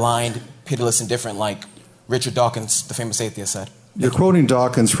blind, pitiless, indifferent like Richard Dawkins, the famous atheist, said? You're quoting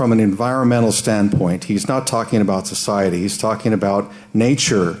Dawkins from an environmental standpoint. He's not talking about society. He's talking about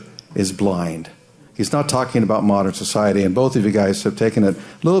nature is blind. He's not talking about modern society, and both of you guys have taken it a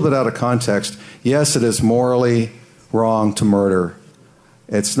little bit out of context. Yes, it is morally wrong to murder.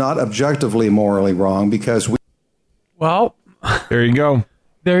 It's not objectively morally wrong because we... Well... There you go.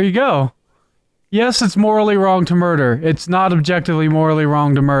 There you go. Yes, it's morally wrong to murder. It's not objectively morally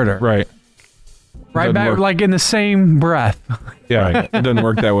wrong to murder. Right. Right back, like in the same breath. Yeah, right. It doesn't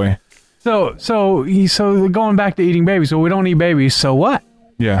work that way. So going back to eating babies, so we don't eat babies, so what?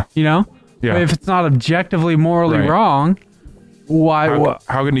 Yeah. You know? Yeah. If it's not objectively morally wrong, why?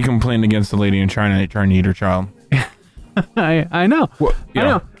 How can you complain against the lady in China trying to eat her child? I know. Well, I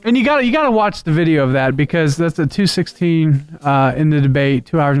know. And you gotta watch the video of that because that's at 2:16 in the debate,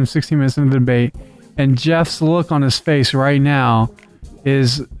 2 hours and 16 minutes in the debate, and Jeff's look on his face right now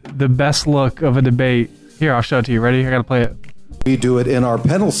is the best look of a debate. Here, I'll show it to you. Ready? I gotta play it. We do it in our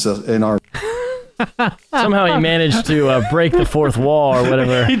penal in our. Somehow he managed to break the fourth wall or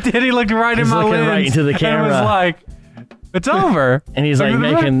whatever. He did. He looked right in my lens. Looking right into the camera. And was like, it's over. And he's like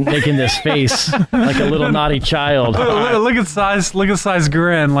making this face like a little naughty child. Look at size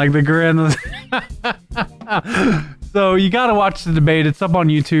grin, like the grin. So you got to watch the debate. It's up on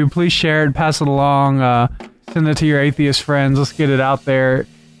YouTube. Please share it, pass it along, send it to your atheist friends. Let's get it out there.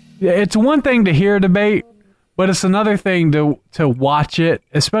 It's one thing to hear a debate, but it's another thing to watch it,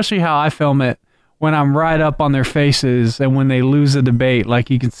 especially how I film it. When I'm right up on their faces and when they lose a debate, like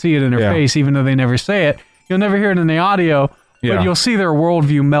you can see it in their face, even though they never say it. You'll never hear it in the audio, but you'll see their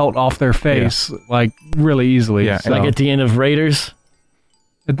worldview melt off their face, like really easily. Yeah, so. Like at the end of Raiders?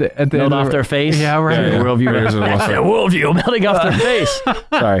 At the melt off their face? Yeah, right. Yeah. Worldview, their worldview melting off their face.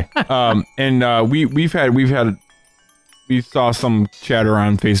 Sorry. And we saw some chatter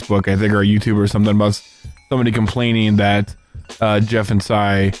on Facebook, I think, or YouTube or something about somebody complaining that Jeff and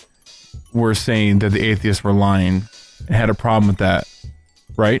Cy were saying that the atheists were lying and had a problem with that,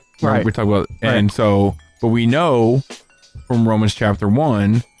 right? Right. We talk about, and so, but we know from Romans chapter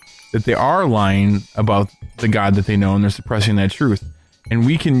 1 that they are lying about the God that they know, and they're suppressing that truth. And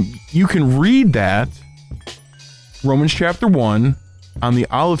you can read that Romans chapter 1 on the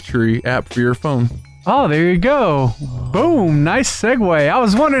Olive Tree app for your phone. Oh, there you go. Boom. Nice segue. I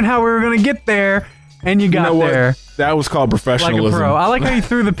was wondering how we were going to get there, and you got there. That was called professionalism. Like a pro. I like how you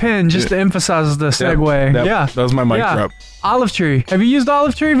threw the pin just to emphasize the segue. That was my mic drop. Olive Tree. Have you used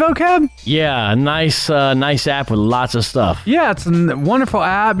Olive Tree vocab? Yeah, nice app with lots of stuff. Yeah, it's a wonderful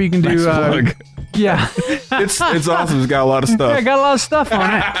app. You can do. Yeah, it's awesome. It's got a lot of stuff. Yeah, got a lot of stuff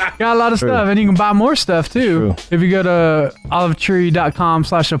on it. Got a lot of stuff, and you can buy more stuff too. If you go to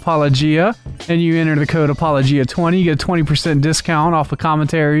olivetree.com/apologia and you enter the code apologia20, you get a 20% discount off of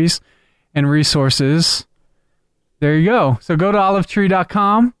commentaries and resources. There you go. So go to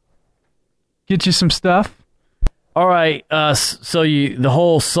olivetree.com, get you some stuff. All right, so the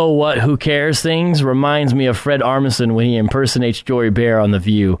whole "so what, who cares" things reminds me of Fred Armisen when he impersonates Jory Bear on The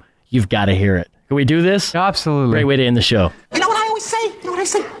View. You've got to hear it. Can we do this? Absolutely. Great way to end the show. You know what I always say? Who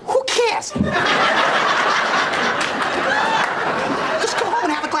cares? Just go home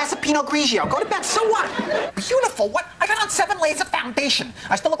and have a glass of Pinot Grigio. Go to bed. So what? Beautiful. What? I got on 7 layers of foundation.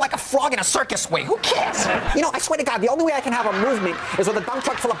 I still look like a frog in a circus wig. Who cares? You know, I swear to God, the only way I can have a movement is with a dump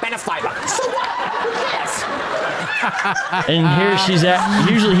truck full of benefiber. So what? Who cares? And here she's at.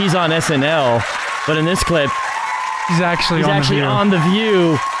 Usually he's on SNL, but in this clip, he's actually on The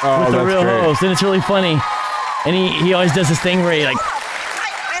View with the real host, and it's really funny. And he always does this thing where he like.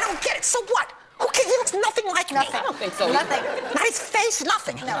 I don't get it. So what? Who cares? He looks nothing like me. I don't think so. Nothing. Not his face.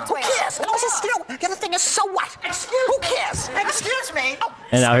 Nothing. No. Who cares? And also, the other thing is, so what? Who cares? Excuse me.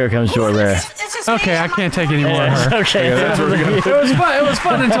 And now here comes Joy Bear. Okay, I can't take any more of her. Okay, it was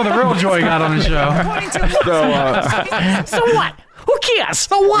fun until the real Joy got on the show. So what? Who cares?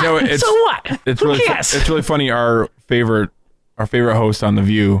 So what? So what? Who cares? It's really funny. Our favorite host on The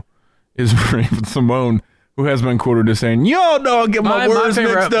View is Raven Simone, who has been quoted as saying, "Yo, dog, get my words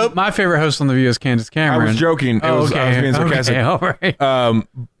mixed up." My favorite host on The View is Candace Cameron. I was joking. I was being sarcastic. Okay, all right.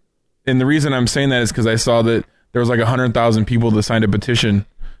 And the reason I'm saying that is because I saw that there was like 100,000 people that signed a petition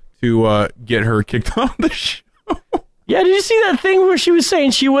to get her kicked off the show. Yeah, did you see that thing where she was saying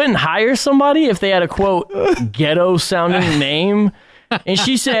she wouldn't hire somebody if they had a, quote, ghetto-sounding name? And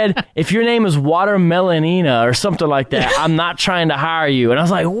she said, if your name is Watermelonina or something like that, I'm not trying to hire you. And I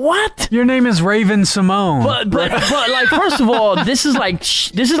was like, what? Your name is Raven Simone. But like, first of all, this is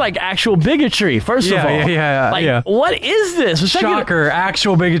like actual bigotry. First of all, what is this? Shocker!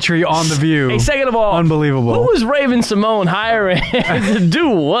 Actual bigotry on The View. Hey, second of all, unbelievable. Who was Raven Simone hiring to do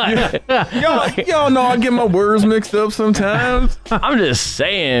what? Y'all know I get my words mixed up sometimes. I'm just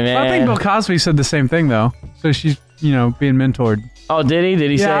saying, man. I think Bill Cosby said the same thing though. So she's being mentored. Oh, did he?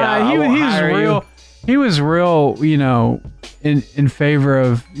 Did he say? He was real. He was real. In favor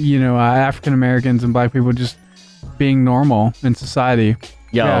of African Americans and black people just being normal in society.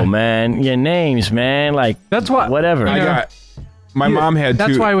 Man, your names, man. Like that's why. Whatever. My mom had.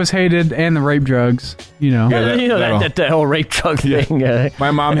 That's why he was hated, and the rape drugs. That whole rape drug thing.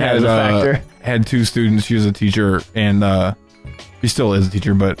 My mom had 2 students. She was a teacher, and she still is a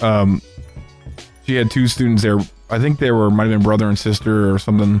teacher, but she had 2 students there. I think they might have been brother and sister or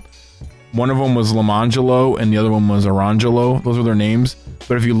something. One of them was Lamangelo and the other one was Arangelo. Those were their names.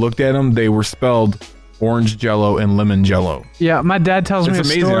 But if you looked at them, they were spelled Orange Jello and Lemon Jello. Yeah, my dad tells me a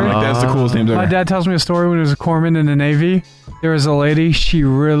story. It's amazing. I'm like, that's the coolest names ever. My dad tells me a story when he was a corpsman in the Navy. There was a lady, she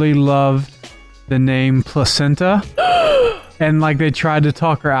really loved the name Placenta. And they tried to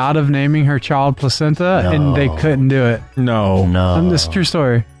talk her out of naming her child Placenta, and they couldn't do it. No. This is a true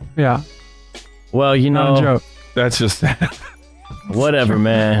story. Yeah. Well, not a joke. That's just sad. Whatever,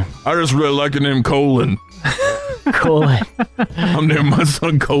 man. I just really like the name Colin. Colin. I'm naming my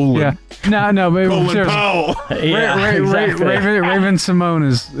son Colin. Yeah. No, but Colin Powell. Exactly. Raven Simone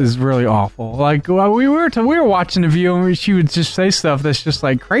is really awful. Like we were watching The View, and she would just say stuff that's just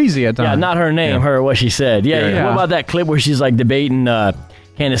like crazy at times. Yeah, not her name, her what she said. Yeah. What about that clip where she's like debating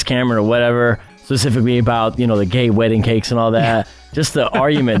Candace Cameron or whatever, specifically about the gay wedding cakes and all that? Just the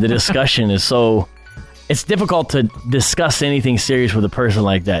argument, the discussion is so. It's difficult to discuss anything serious with a person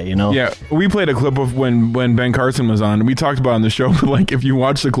like that, Yeah, we played a clip of when Ben Carson was on. We talked about it on the show, but if you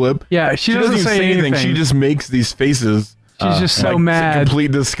watch the clip, she doesn't even say anything. She just makes these faces. She's just so mad,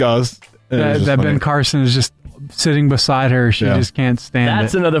 complete disgust that Ben Carson is just sitting beside her. She just can't stand it.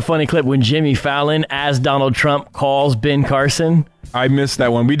 That's another funny clip when Jimmy Fallon, as Donald Trump, calls Ben Carson. I missed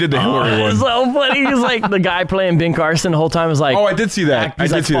that one. We did the Hillary one. It's so funny. He's like the guy playing Ben Carson the whole time. Was like, I did see that.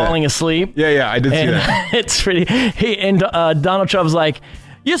 He's falling asleep. Yeah, I did see that. It's pretty. Donald Trump's like,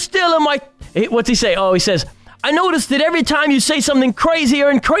 you're stealing my. What's he say? Oh, he says, I noticed that every time you say something crazier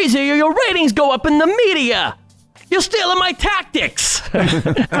and crazier, your ratings go up in the media. You're stealing my tactics.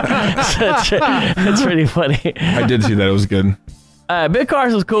 That's pretty funny. I did see that. It was good. Big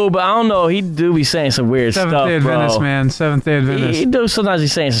Carson's cool, but I don't know. He do be saying some weird stuff, bro. Seventh-day Adventist, man. Seventh-day Adventist. He do sometimes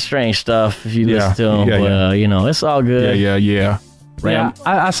he's saying some strange stuff if you listen to him. But, you know, it's all good. Yeah.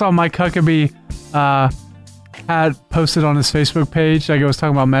 I saw Mike Huckabee had posted on his Facebook page, like it was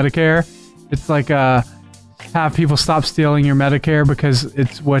talking about Medicare. It's like have people stop stealing your Medicare because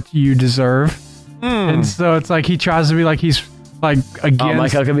it's what you deserve. And so it's like he tries to be like he's like against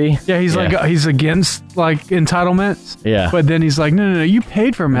Mike Huckabee. Yeah, he's against like entitlements. Yeah, but then he's like, no, you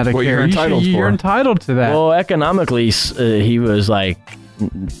paid for Medicare. Well, you're entitled to that. Well, economically, he was like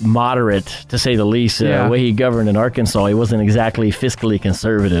moderate to say the least. The way he governed in Arkansas, he wasn't exactly fiscally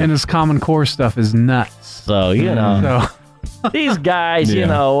conservative. And his Common Core stuff is nuts. So you know, these guys, you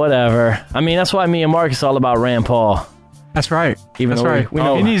know, whatever. I mean, that's why me and Mark is all about Rand Paul. That's right. Even That's though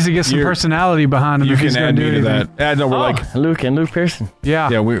right. He needs to get some personality behind him. You if he's can going add to do me to anything. that. No, we're like Luke Pearson.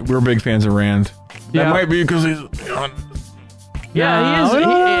 Yeah, we're big fans of Rand. That might be because he's. Yeah,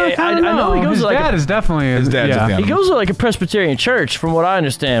 he is. I know he goes his to like dad is definitely his dad's a fan. He goes to like a Presbyterian church, from what I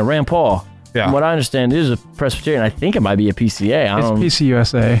understand. Rand Paul. Yeah. From what I understand, it is a Presbyterian. I think it might be a PCA. It's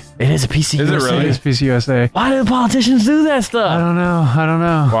PCUSA. It is a PCUSA. Is it really? It is PCUSA. Why do the politicians do that stuff? I don't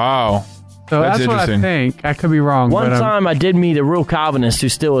know. Wow. So that's what I think. I could be wrong. One but, time I did meet a real Calvinist who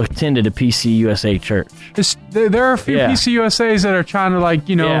still attended a PCUSA church. There are a few PCUSAs that are trying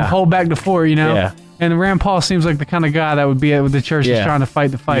to hold back the fort, Yeah. And Rand Paul seems like the kind of guy that would be at the church that's trying to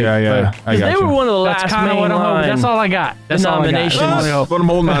fight the fight. Yeah. They were one of the last That's kind of what I'm hoping. That's all I got. That's denominations That's what I'm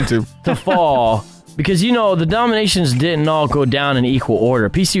holding on to. to fall. Because, the denominations didn't all go down in equal order.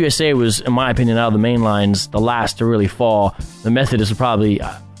 PCUSA was, in my opinion, out of the main lines, the last to really fall. The Methodists are probably,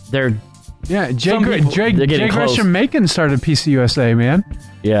 they're Jay getting close. Gresham Macon started PCUSA, man.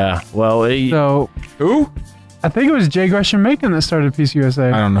 Yeah, well, who? I think it was Jay Gresham Macon that started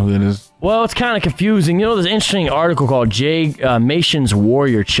PCUSA. I don't know who that is. Well, it's kind of confusing. There's an interesting article called Jay Mason's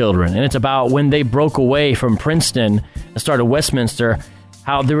Warrior Children, and it's about when they broke away from Princeton and started Westminster,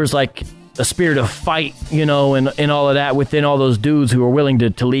 how there was like a spirit of fight, and all of that within all those dudes who were willing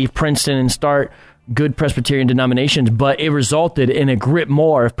to leave Princeton and start good Presbyterian denominations, but it resulted in a grip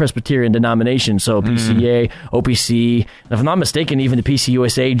more of Presbyterian denominations. So PCA, OPC, and if I'm not mistaken, even the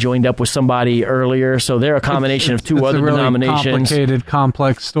PCUSA joined up with somebody earlier. So they're a combination of two other really denominations. Complicated,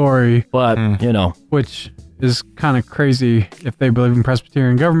 complex story. But, which is kind of crazy if they believe in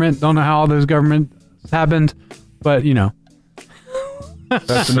Presbyterian government. Don't know how all those governments happened, but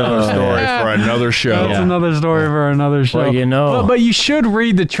That's another story for another show. That's another story for another show. Well, but you should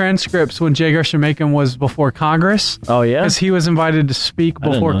read the transcripts when Jay Gresham Macon was before Congress. Oh, yeah? Because he was invited to speak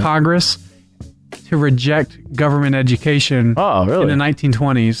before Congress to reject government education in the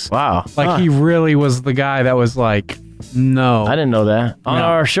 1920s. Wow. He really was the guy that was like, no. I didn't know that. On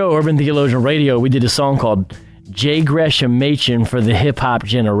our show, Urban Theologian Radio, we did a song called Jay Gresham Macon for the Hip Hop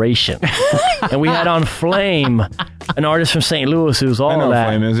Generation. And we had on Flame, an artist from St. Louis who's all I know of that.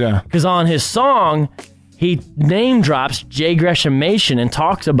 Flame is, yeah. Because on his song, he name drops Jay Gresham Macon and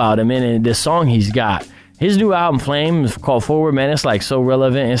talks about him in this song he's got. His new album, Flame, is called Forward, man. It's like so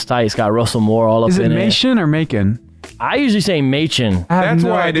relevant. It's tight. It's got Russell Moore all up in it. Is it Macon or Macon? I usually say Macon. That's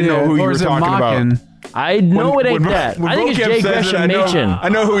why I didn't know who you were talking about. I know it ain't that. I think it's Jay Gresham Macon. I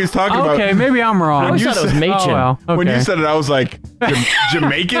know who he's talking about. Okay, maybe I'm wrong. I always thought it was Macon. Oh, well, okay. When you said it, I was like,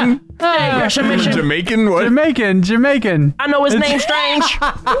 Jamaican? Jay Gresham Macon. Jamaican? What? Jamaican. I know his name's strange.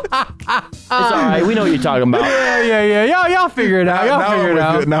 It's all right. We know what you're talking about. Yeah. Y'all figure it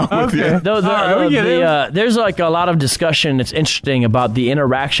out. Now I'm with you. There's like a lot of discussion that's interesting about the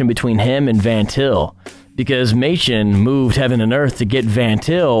interaction between him and Van Til. Because Macon moved heaven and earth to get Van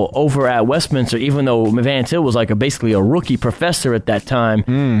Til over at Westminster, even though Van Til was like basically a rookie professor at that time.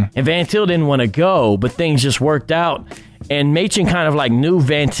 And Van Til didn't want to go, but things just worked out. And Macon kind of like knew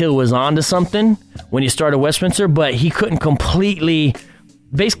Van Til was onto something when he started Westminster, but he couldn't completely...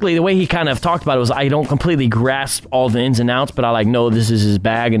 Basically, the way he kind of talked about it was, I don't completely grasp all the ins and outs, but I know this is his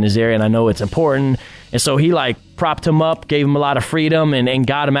bag in his area, and I know it's important. And so he propped him up, gave him a lot of freedom, and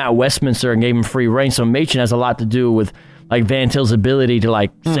got him at Westminster and gave him free reign. So Macon has a lot to do with Van Til's ability to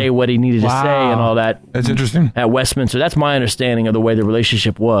say what he needed to say and all that. That's interesting. At Westminster, that's my understanding of the way the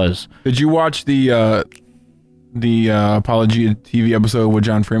relationship was. Did you watch the Apologia TV episode with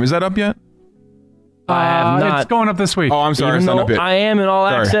John Frame? Is that up yet? I have not. It's going up this week. Oh, I'm sorry. Even it's not though up yet. I am an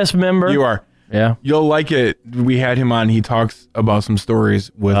all-access member. You are. Yeah. You'll like it. We had him on. He talks about some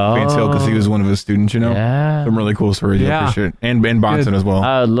stories with Vance Hill because he was one of his students, Yeah. Some really cool stories. Yeah. I appreciate it. And Ben Bonson as well.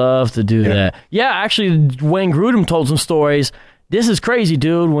 I'd love to do that. Yeah, actually, Wayne Grudem told some stories. This is crazy,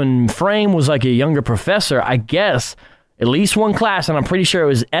 dude. When Frame was like a younger professor, I guess, at least one class, and I'm pretty sure it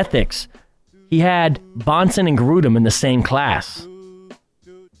was ethics, he had Bonson and Grudem in the same class.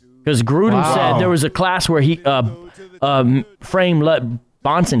 Because Grudem said there was a class where Frame let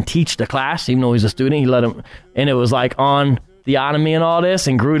Bonson teach the class, even though he's a student. He let him, and it was like on theonomy and all this,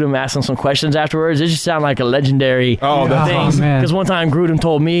 and Grudem asked him some questions afterwards. It just sounded like a legendary thing. Because one time Grudem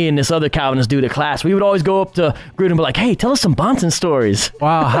told me and this other Calvinist dude at class, we would always go up to Grudem and be like, "Hey, tell us some Bonson stories."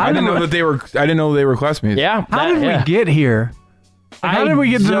 Wow, I didn't know they were classmates. Yeah. How did we get here? How did we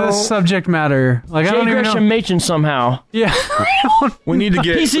get to this subject matter? Like, I don't even know. Machen somehow. Yeah. We need to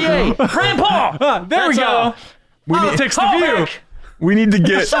get PCA. Grandpa. There we go. Politics to view. We need to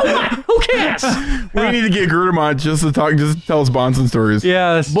get. So what? Who cares? We need to get Grudem on just to talk. Just tell us Bonson stories.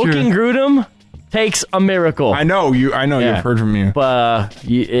 Yeah, that's Booking Grudem takes a miracle. I know you. I know you've heard from you. But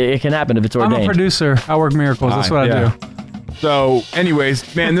it can happen if it's ordained. I'm a producer. I work miracles. That's what I do. So,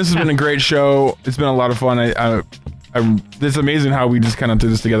 anyways, man, this has been a great show. It's been a lot of fun. It's amazing how we just kind of did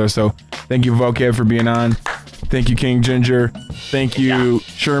this together. So, thank you, Vokev, for being on. Thank you, King Ginger. Thank you,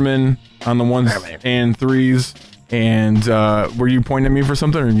 Sherman, on the ones and threes. And were you pointing at me for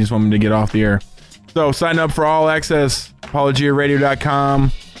something, or you just want me to get off the air? So, sign up for All Access,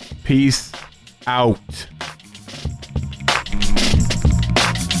 apologiaradio.com. Peace out.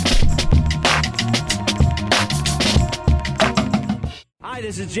 Hi,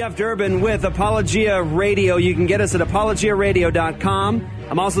 this is Jeff Durbin with Apologia Radio. You can get us at apologiaradio.com.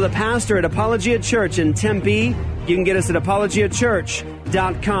 I'm also the pastor at Apologia Church in Tempe. You can get us at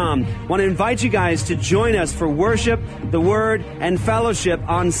apologiachurch.com. Want to invite you guys to join us for worship, the Word, and fellowship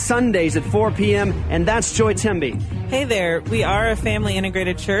on Sundays at 4 p.m., and that's Joy Tempe. Hey there, we are a family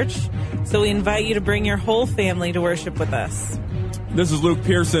integrated church, so we invite you to bring your whole family to worship with us. This is Luke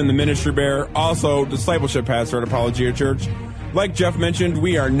Pearson, the ministry bearer, also discipleship pastor at Apologia Church. Like Jeff mentioned,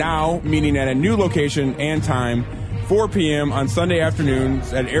 we are now meeting at a new location and time, 4 p.m. on Sunday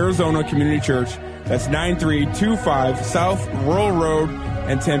afternoons at Arizona Community Church. That's 9325 South Rural Road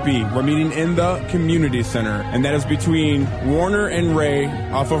and Tempe. We're meeting in the Community Center, and that is between Warner and Ray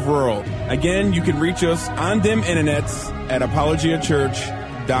off of Rural. Again, you can reach us on them internets at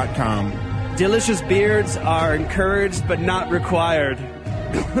apologiachurch.com. Delicious beards are encouraged but not required.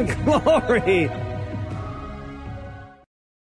 Glory!